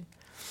 okay?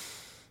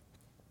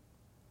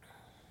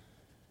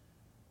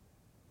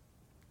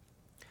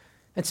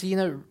 And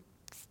so,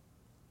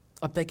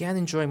 I began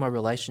enjoying my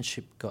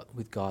relationship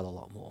with God a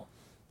lot more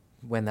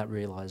when that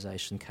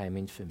realization came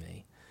in for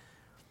me.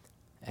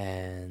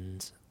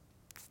 And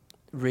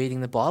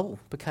reading the Bible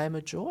became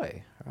a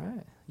joy,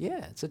 right?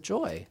 Yeah, it's a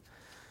joy.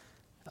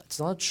 It's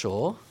not a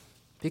chore,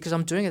 because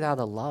I'm doing it out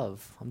of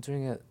love. I'm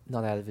doing it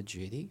not out of a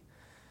duty.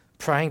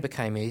 Praying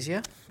became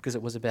easier because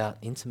it was about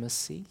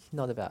intimacy,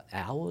 not about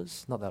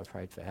hours. Not that I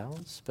prayed for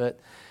hours, but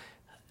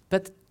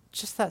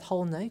just that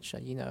whole nature,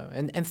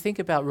 and think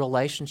about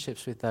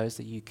relationships with those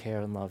that you care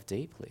and love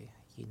deeply.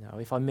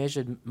 If I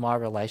measured my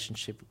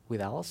relationship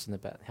with Alison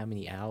about how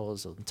many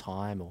hours or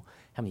time or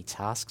how many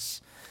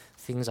tasks,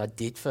 things I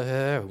did for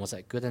her, and was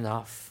that good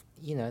enough?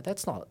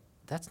 That's not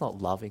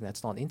loving.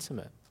 That's not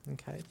intimate.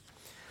 Okay.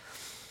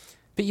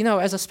 But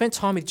as I spent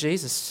time with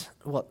Jesus,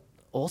 what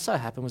also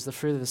happened was the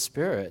fruit of the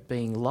Spirit,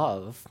 being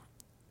love,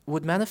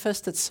 would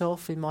manifest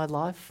itself in my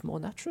life more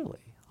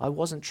naturally. I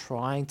wasn't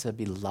trying to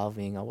be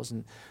loving. I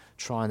wasn't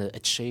trying to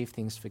achieve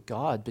things for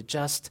God, but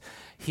just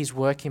his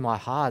work in my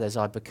heart as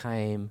I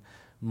became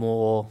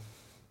more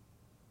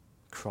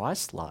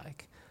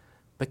Christ-like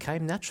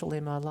became natural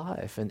in my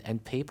life.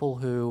 And people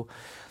who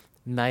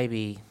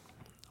maybe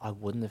I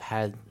wouldn't have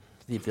had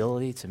the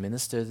ability to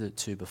minister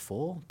to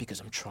before,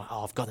 because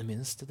I've got to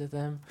minister to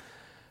them.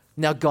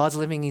 Now God's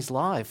living his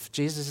life.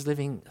 Jesus is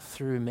living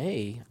through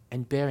me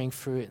and bearing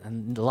fruit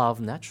and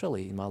love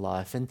naturally in my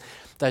life. And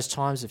those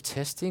times of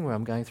testing where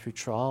I'm going through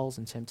trials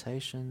and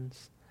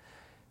temptations,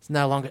 it's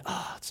no longer,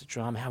 it's a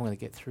drama, how am I going to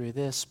get through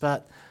this?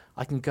 But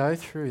I can go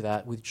through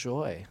that with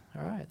joy,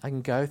 all right? I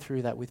can go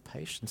through that with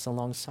patience and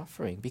long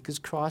suffering, because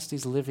Christ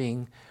is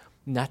living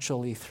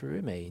naturally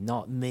through me,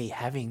 not me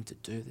having to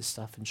do this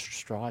stuff and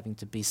striving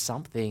to be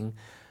something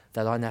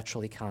that I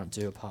naturally can't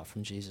do apart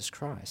from Jesus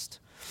Christ.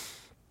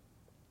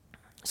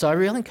 So I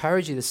really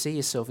encourage you to see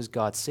yourself as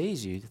God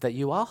sees you, that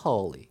you are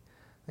holy,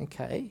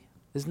 okay?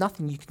 There's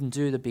nothing you can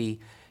do to be,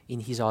 in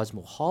his eyes,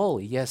 more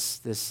holy. Yes,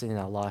 there's sin in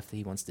our life that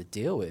he wants to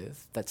deal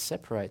with that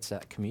separates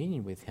that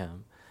communion with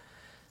him.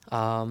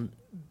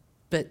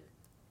 But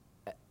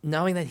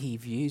knowing that he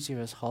views you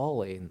as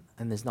holy,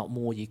 and there's not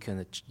more you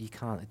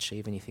can't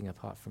achieve anything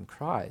apart from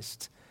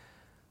Christ,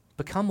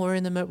 become more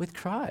intimate with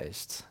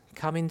Christ.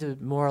 Come into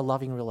more a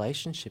loving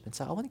relationship and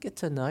say, I want to get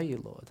to know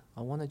you, Lord.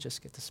 I want to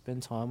just get to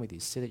spend time with you,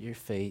 sit at your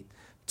feet,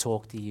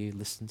 talk to you,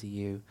 listen to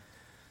you,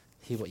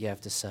 hear what you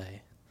have to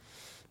say.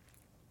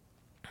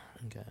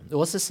 Okay. It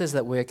also says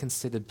that we're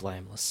considered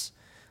blameless.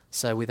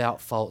 So without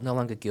fault, no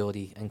longer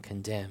guilty and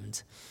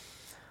condemned.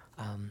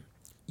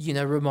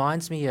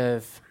 Reminds me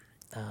of,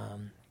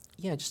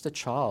 just a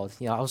child.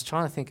 I was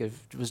trying to think of,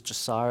 was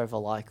Josiah ever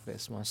like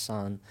this, my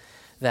son,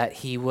 that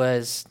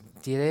did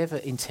he ever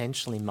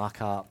intentionally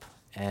muck up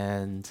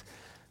and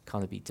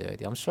kind of be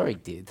dirty? I'm sure he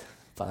did,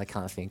 but I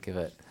can't think of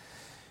it.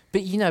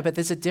 But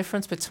there's a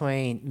difference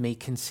between me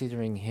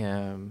considering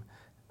him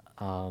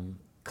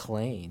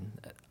clean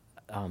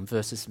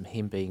versus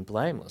him being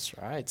blameless,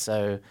 right?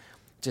 So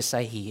just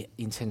say he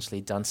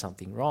intentionally done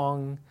something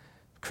wrong,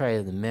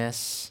 created a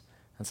mess,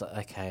 and it's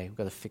like, okay, we've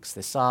got to fix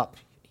this up.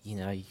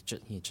 You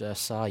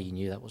just saw, you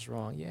knew that was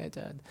wrong. Yeah,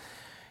 Dad.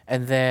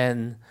 And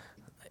then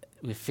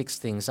we fix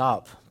things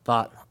up,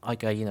 but I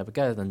go, but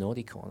go to the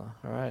naughty corner,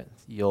 all right?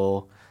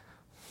 You're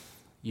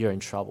in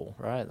trouble,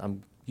 right?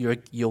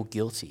 You're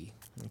guilty,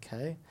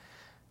 okay?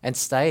 And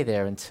stay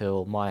there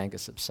until my anger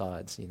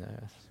subsides,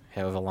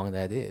 however long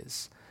that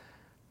is.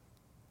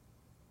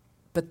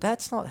 But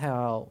that's not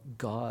how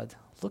God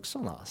looks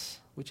on us,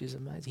 which is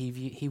amazing.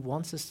 He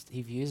wants us.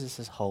 He views us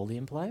as holy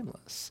and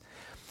blameless.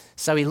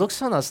 So he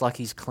looks on us like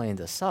he's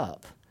cleaned us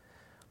up,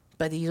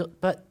 but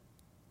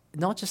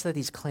not just that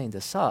he's cleaned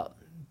us up,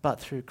 but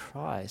through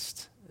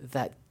Christ,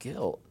 that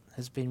guilt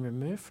has been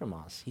removed from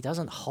us. He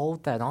doesn't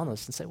hold that on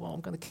us and say, well,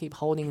 I'm going to keep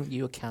holding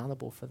you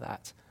accountable for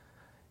that.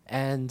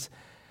 And,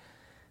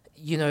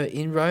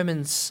 in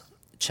Romans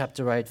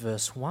chapter 8,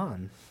 verse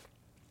 1,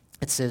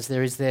 it says,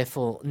 there is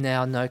therefore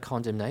now no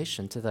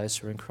condemnation to those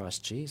who are in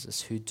Christ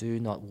Jesus, who do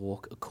not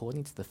walk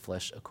according to the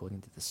flesh,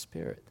 according to the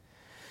Spirit.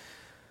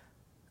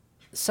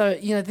 So,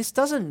 this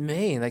doesn't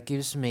mean that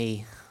gives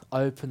me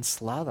open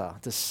slather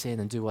to sin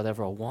and do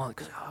whatever I want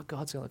because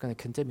God's not going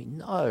to condemn me.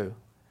 No,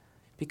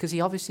 because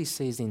he obviously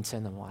sees the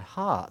intent of my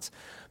heart.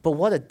 But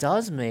what it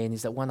does mean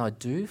is that when I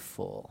do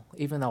fall,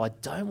 even though I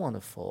don't want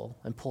to fall,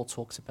 and Paul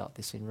talks about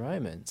this in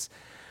Romans,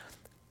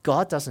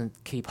 God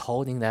doesn't keep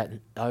holding that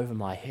over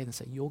my head and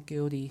say, you're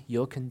guilty,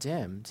 you're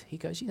condemned. He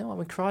goes,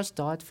 when Christ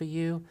died for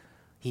you,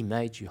 he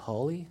made you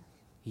holy.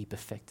 He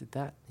perfected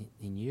that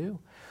in you.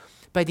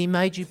 But he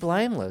made you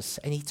blameless,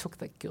 and he took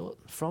that guilt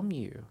from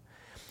you.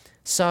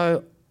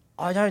 So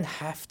I don't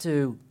have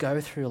to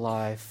go through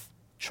life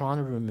trying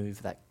to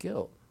remove that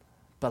guilt,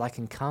 but I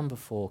can come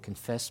before,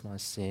 confess my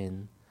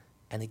sin,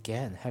 and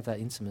again, have that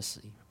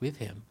intimacy with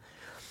him.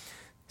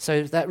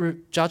 So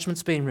that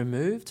judgment's been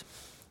removed.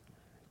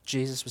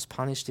 Jesus was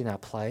punished in our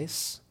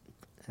place,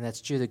 and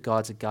that's due to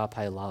God's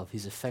agape love,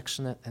 his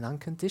affectionate and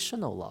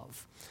unconditional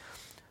love.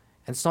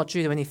 And it's not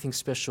due to anything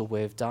special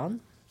we've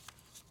done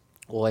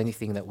or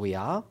anything that we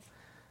are.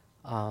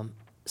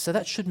 So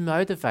that should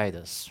motivate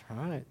us,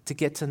 right, to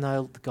get to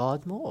know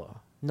God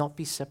more, not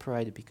be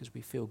separated because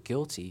we feel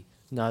guilty.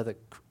 Know that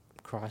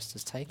Christ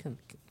has taken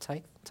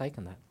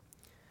that.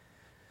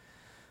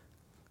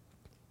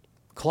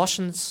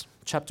 Colossians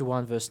chapter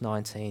 1, verse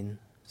 19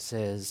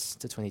 says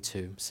to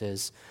 22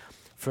 says,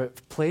 "For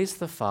it pleased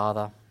the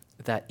Father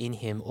that in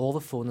him all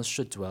the fullness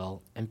should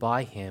dwell, and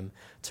by him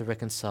to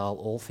reconcile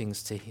all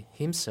things to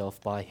himself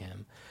by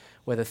him,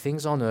 whether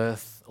things on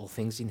earth or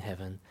things in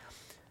heaven,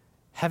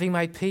 having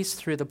made peace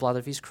through the blood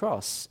of his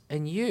cross.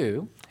 And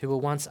you, who were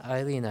once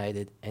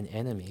alienated and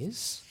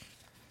enemies,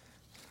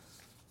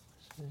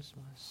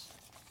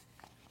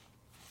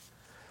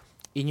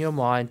 in your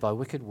mind by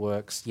wicked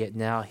works, yet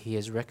now he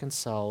is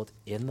reconciled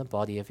in the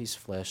body of his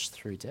flesh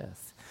through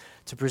death,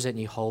 to present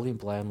you holy and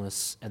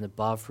blameless and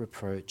above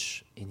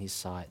reproach in his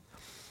sight."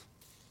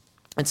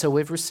 And so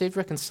we've received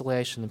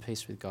reconciliation and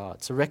peace with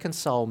God. So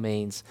reconcile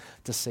means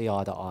to see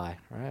eye to eye,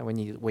 right? When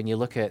you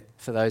look at,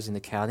 for those in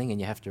accounting, and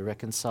you have to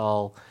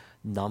reconcile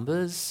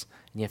numbers,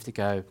 and you have to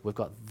go, we've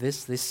got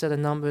this set of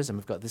numbers, and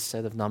we've got this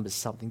set of numbers,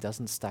 something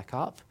doesn't stack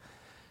up.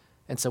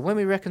 And so when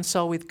we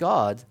reconcile with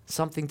God,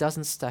 something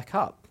doesn't stack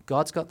up.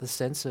 God's got the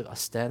sense of a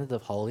standard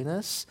of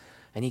holiness,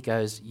 and he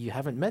goes, you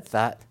haven't met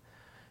that.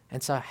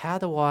 And so how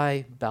do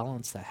I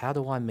balance that? How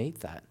do I meet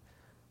that?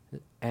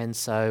 And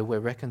so we're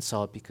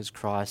reconciled because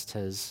Christ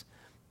has,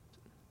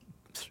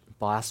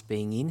 by us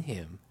being in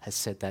him, has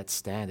set that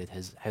standard,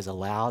 has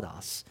allowed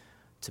us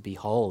to be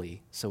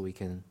holy so we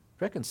can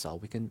reconcile,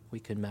 we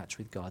can match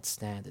with God's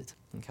standard.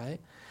 Okay?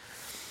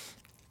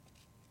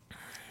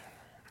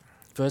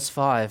 Verse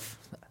 5,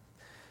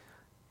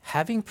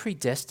 having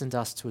predestined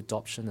us to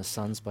adoption as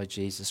sons by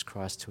Jesus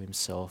Christ to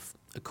himself,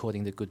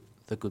 according to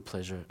the good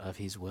pleasure of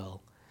his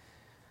will.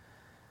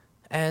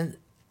 And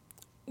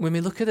when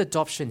we look at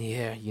adoption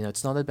here,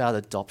 it's not about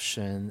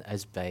adoption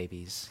as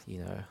babies,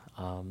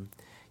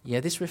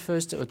 this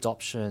refers to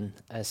adoption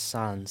as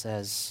sons,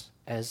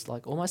 as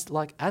like almost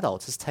like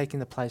adults, as taking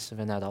the place of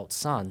an adult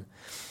son.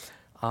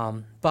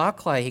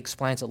 Barclay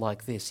explains it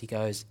like this. He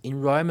goes,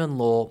 in Roman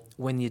law,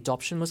 when the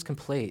adoption was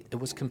complete, it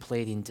was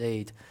complete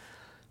indeed.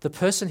 The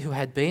person who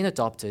had been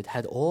adopted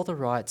had all the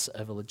rights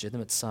of a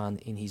legitimate son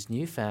in his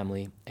new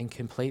family and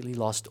completely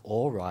lost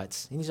all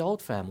rights in his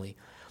old family.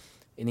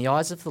 In the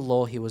eyes of the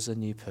law, he was a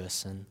new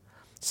person.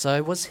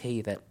 So was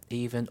he that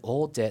even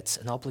all debts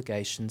and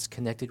obligations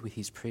connected with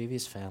his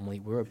previous family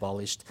were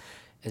abolished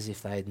as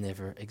if they had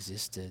never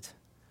existed.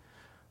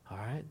 All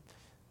right.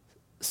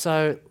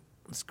 So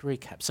let's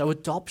recap. So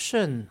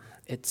adoption,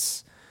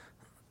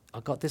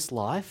 I've got this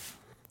life.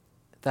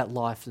 That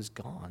life is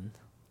gone.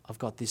 I've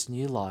got this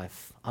new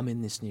life. I'm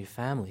in this new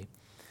family.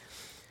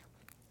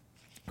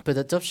 But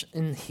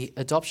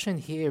adoption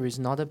here is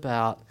not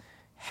about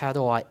how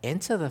do I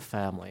enter the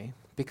family,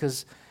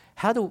 because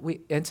how do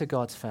we enter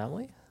God's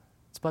family?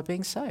 It's by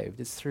being saved.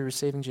 It's through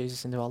receiving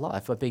Jesus into our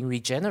life, by being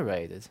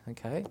regenerated,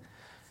 okay?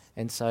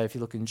 And so if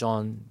you look in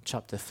John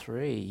chapter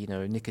 3,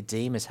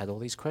 Nicodemus had all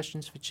these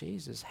questions for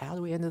Jesus. How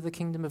do we enter the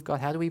kingdom of God?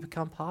 How do we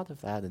become part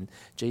of that? And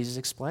Jesus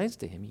explains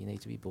to him, you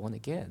need to be born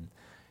again.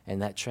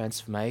 And that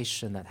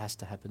transformation, that has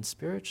to happen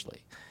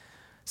spiritually.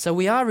 So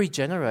we are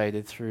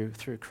regenerated through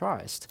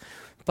Christ.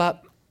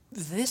 But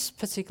this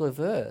particular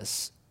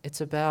verse,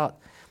 it's about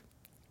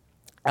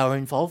our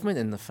involvement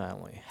in the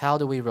family. How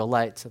do we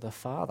relate to the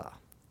Father?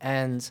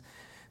 And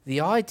the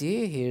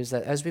idea here is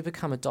that as we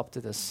become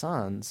adopted as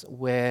sons,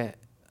 we're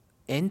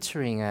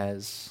entering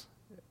as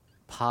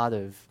part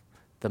of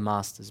the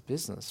Master's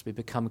business. We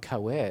become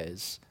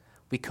co-heirs.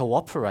 We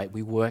cooperate.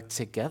 We work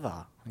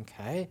together,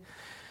 okay?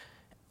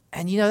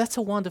 And that's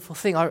a wonderful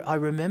thing. I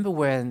remember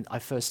when I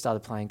first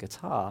started playing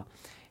guitar,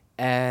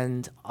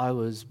 and I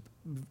was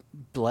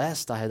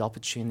blessed. I had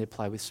opportunity to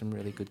play with some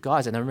really good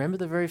guys. And I remember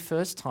the very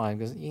first time,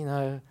 because,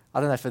 I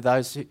don't know, for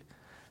those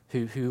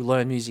who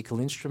learn musical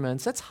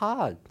instruments, that's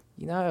hard,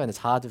 and it's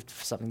hard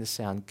for something to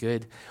sound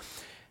good.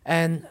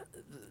 And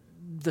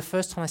the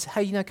first time I said,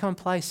 hey, come and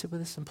play, sit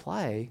with us and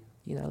play,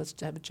 let's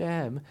have a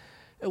jam.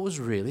 It was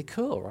really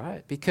cool,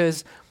 right?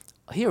 Because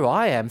here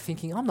I am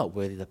thinking, I'm not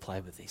worthy to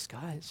play with these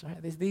guys,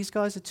 right? These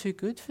guys are too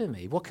good for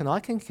me. What can I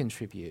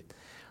contribute?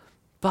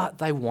 But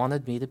they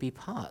wanted me to be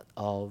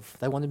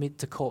they wanted me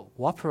to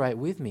cooperate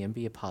with me and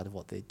be a part of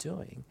what they're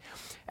doing.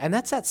 And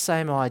that's that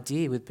same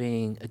idea with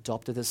being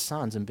adopted as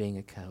sons and being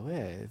a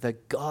co-heir,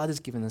 that God has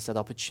given us that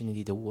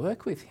opportunity to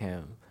work with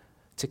him,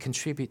 to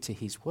contribute to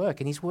his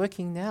work, and he's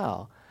working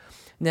now.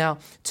 Now,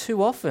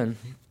 too often,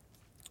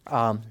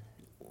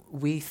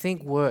 we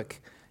think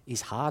work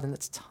is hard and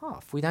it's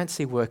tough. We don't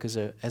see work as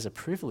a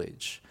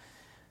privilege.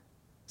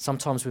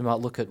 Sometimes we might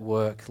look at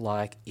work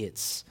like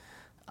it's,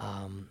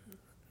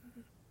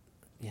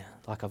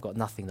 like I've got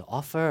nothing to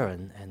offer,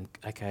 and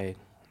okay.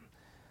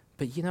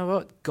 But you know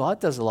what? God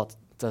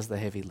does the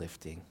heavy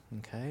lifting,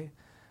 okay?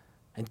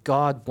 And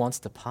God wants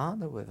to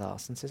partner with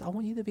us and says, I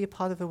want you to be a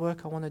part of the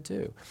work I want to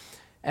do.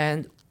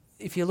 And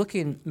if you look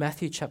in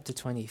Matthew chapter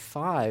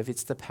 25,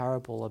 it's the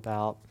parable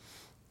about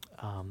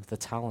the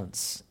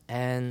talents.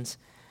 And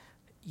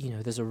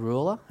there's a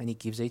ruler, and he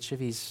gives each of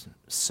his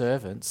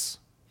servants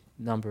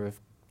number of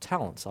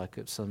talents, like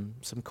some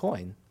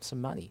coin,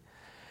 some money.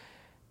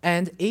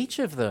 And each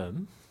of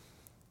them,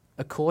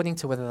 according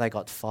to whether they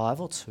got 5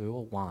 or 2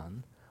 or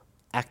 1,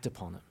 act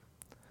upon it.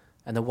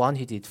 And the one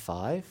who did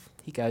 5,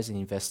 he goes and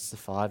invests the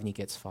 5 and he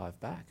gets 5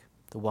 back.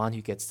 The one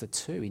who gets the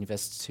 2,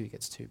 invests 2,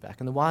 gets 2 back.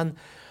 And the one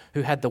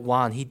who had the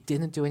 1, he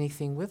didn't do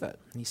anything with it.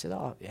 And he said,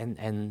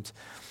 and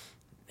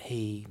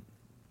he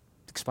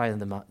explained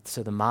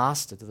to the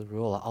master, to the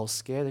ruler, I was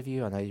scared of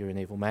you. I know you're an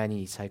evil man and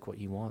you take what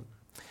you want.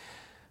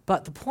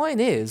 But the point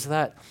is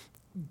that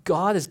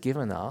God has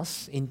given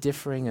us, in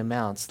differing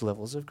amounts,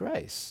 levels of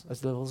grace,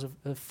 as levels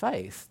of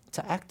faith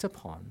to act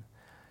upon.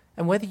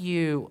 And whether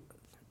you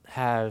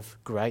have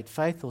great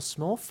faith or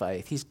small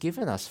faith, he's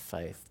given us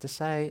faith to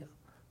say,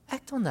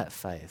 act on that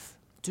faith.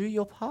 Do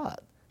your part.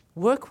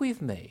 Work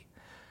with me.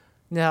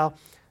 Now,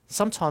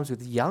 sometimes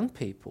with young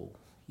people,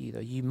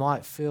 you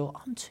might feel,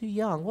 I'm too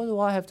young. What do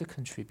I have to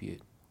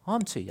contribute?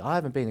 I'm too young. I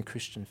haven't been a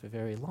Christian for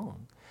very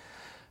long.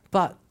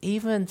 But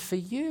even for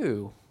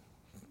you,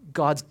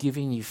 God's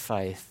giving you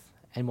faith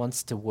and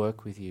wants to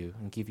work with you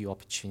and give you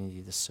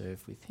opportunity to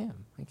serve with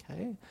him,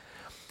 okay?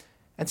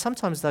 And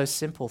sometimes those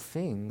simple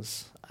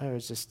things are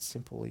just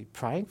simply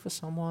praying for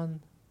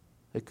someone.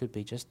 It could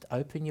be just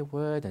open your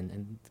word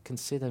and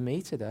consider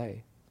me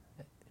today.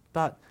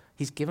 But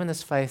he's given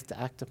us faith to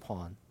act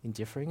upon in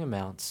differing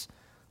amounts.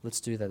 Let's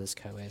do that as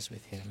co-heirs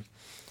with him.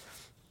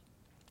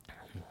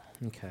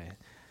 Okay.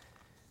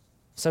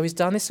 So he's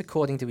done this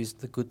according to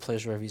the good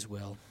pleasure of his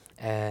will.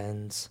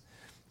 And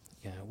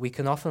we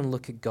can often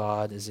look at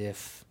God as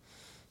if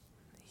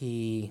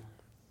he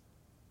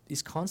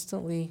is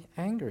constantly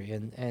angry.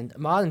 And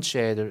Martin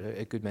shared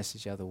a good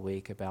message the other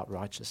week about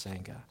righteous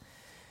anger.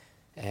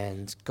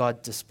 And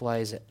God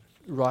displays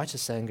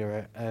righteous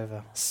anger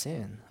over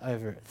sin,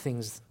 over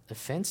things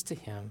offense to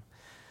him.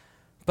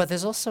 But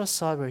there's also a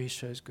side where he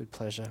shows good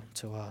pleasure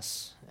to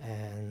us.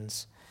 And,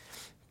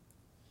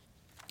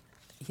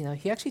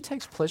 he actually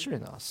takes pleasure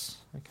in us,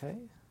 okay?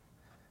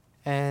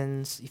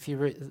 And if you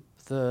read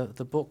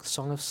the book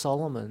Song of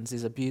Solomon,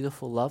 is a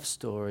beautiful love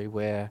story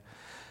where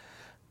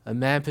a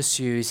man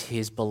pursues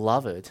his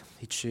beloved,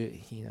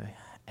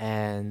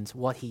 and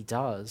what he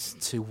does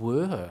to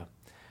woo her.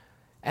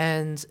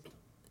 And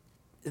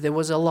there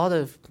was a lot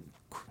of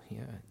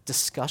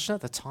discussion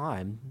at the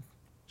time.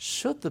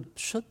 Should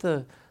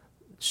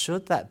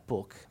that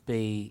book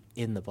be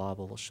in the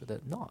Bible or should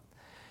it not?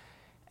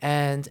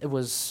 And it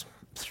was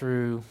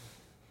through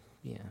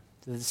the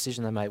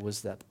decision they made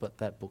was that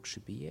that book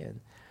should be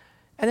in.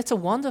 And it's a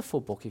wonderful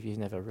book if you've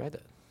never read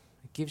it.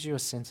 It gives you a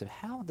sense of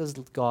how does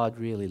God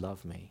really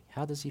love me?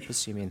 How does he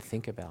pursue me and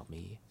think about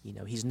me?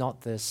 He's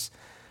not this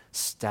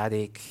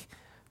static,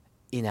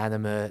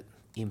 inanimate,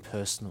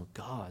 impersonal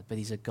God, but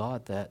he's a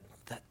God that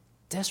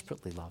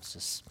desperately loves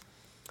us.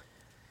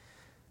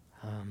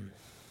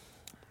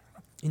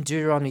 In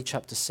Deuteronomy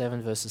chapter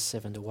 7, verses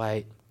 7 to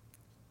 8,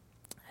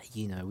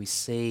 we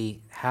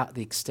see how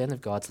the extent of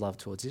God's love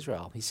towards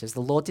Israel. He says,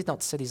 "The Lord did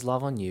not set his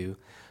love on you,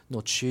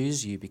 nor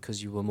choose you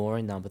because you were more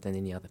in number than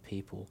any other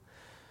people.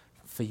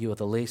 For you are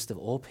the least of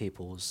all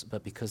peoples,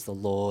 but because the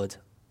Lord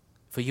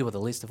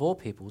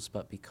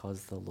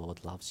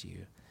loves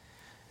you."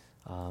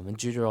 In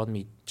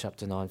Deuteronomy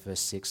chapter 9,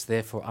 verse 6,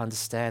 "Therefore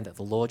understand that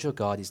the Lord your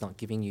God is not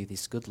giving you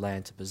this good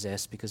land to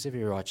possess because of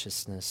your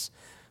righteousness,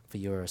 for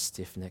you are a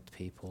stiff-necked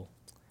people."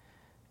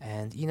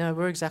 And,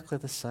 we're exactly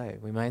the same.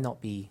 We may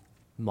not be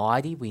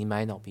mighty, we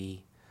may not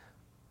be,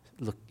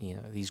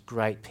 these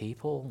great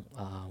people.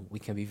 We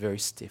can be very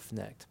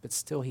stiff-necked, but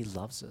still he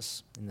loves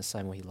us in the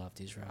same way he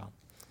loved Israel.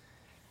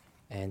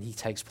 And he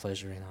takes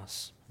pleasure in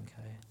us,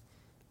 okay?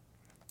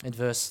 And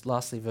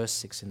lastly, verse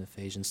 6 in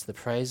Ephesians, "The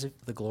praise of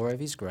the glory of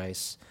his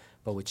grace,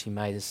 by which he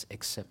made us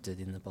accepted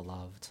in the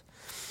beloved."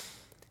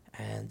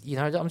 And,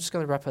 I'm just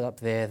going to wrap it up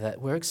there,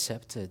 that we're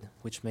accepted,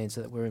 which means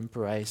that we're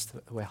embraced,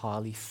 that we're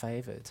highly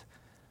favored.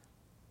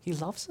 He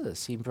loves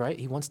us. He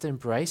wants to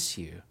embrace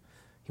you.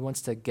 He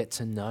wants to get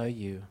to know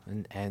you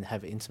and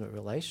have an intimate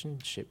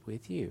relationship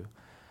with you.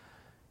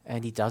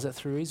 And he does it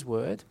through his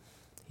word.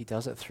 He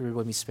does it through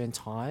when we spend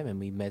time and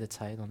we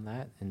meditate on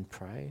that and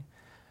pray.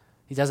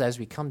 He does it as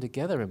we come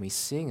together and we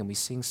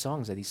sing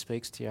songs that he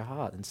speaks to your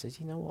heart and says,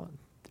 "You know what?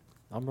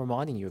 I'm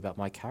reminding you about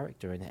my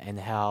character and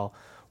how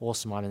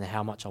awesome I am and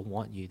how much I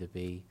want you to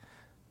be,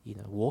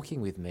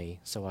 walking with me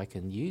so I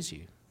can use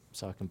you,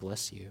 so I can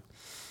bless you."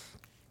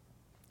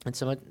 And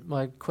so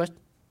my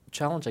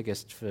challenge, I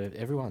guess, for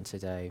everyone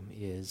today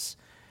is,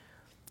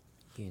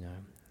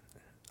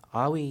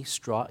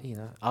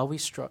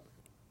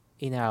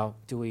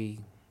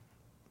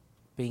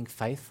 being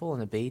faithful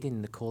and obedient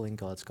in the calling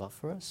God's got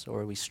for us,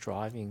 or are we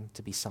striving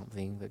to be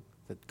something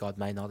that God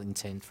may not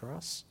intend for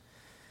us?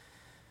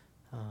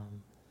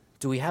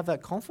 Do we have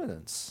that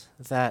confidence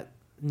that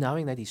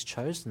knowing that he's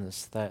chosen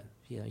us, that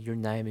your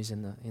name is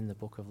in the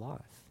book of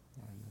life?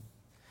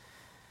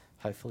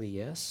 Hopefully,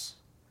 yes.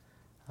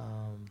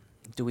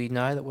 Do we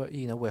know that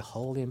we're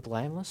holy and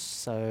blameless,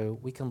 so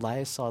we can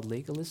lay aside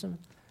legalism,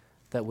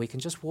 that we can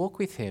just walk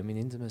with him in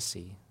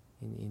intimacy,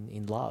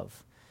 in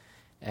love,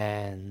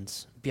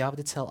 and be able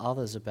to tell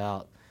others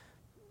about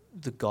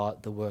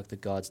the work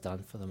that God's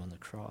done for them on the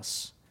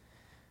cross?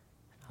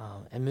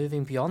 And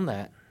moving beyond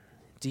that,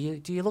 do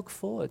you look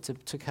forward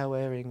to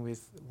co-heiring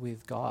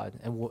with God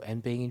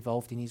and being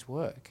involved in his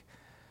work?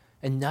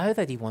 And know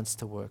that he wants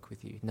to work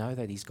with you. Know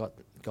that he's got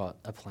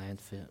a plan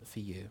for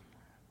you.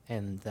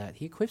 And that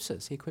he equips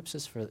us. He equips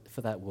us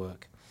for that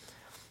work.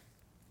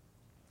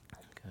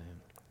 Okay.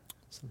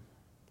 So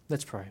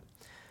let's pray.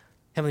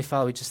 Heavenly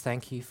Father, we just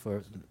thank you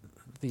for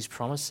these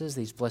promises,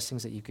 these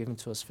blessings that you've given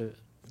to us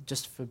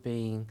for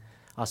being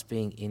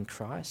in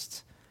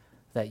Christ.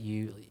 That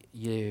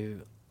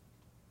you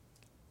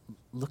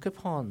look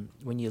upon,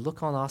 when you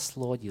look on us,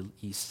 Lord,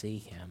 you see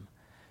him.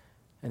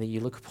 And that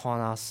you look upon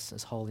us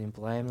as holy and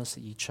blameless,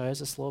 that you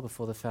chose us, Lord,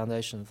 before the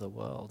foundation of the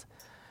world.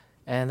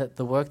 And that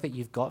the work that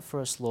you've got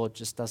for us, Lord,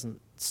 just doesn't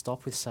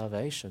stop with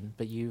salvation,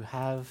 but you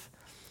have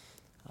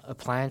a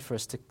plan for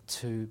us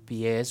to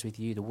be heirs with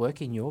you, to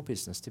work in your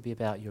business, to be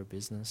about your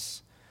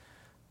business.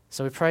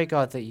 So we pray,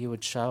 God, that you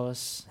would show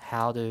us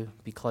how to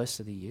be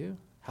closer to you,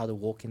 how to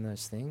walk in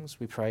those things.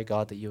 We pray,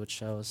 God, that you would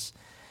show us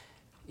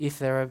if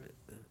there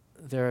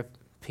are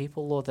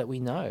people, Lord, that we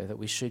know that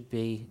we should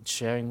be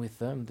sharing with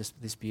them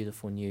this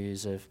beautiful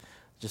news of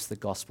just the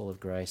gospel of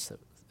grace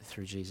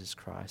through Jesus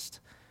Christ.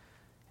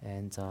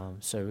 And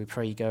so we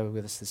pray you go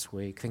with us this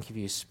week. Thank you for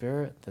your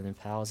spirit that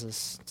empowers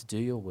us to do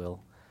your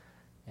will.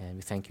 And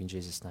we thank you in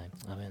Jesus' name.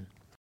 Amen.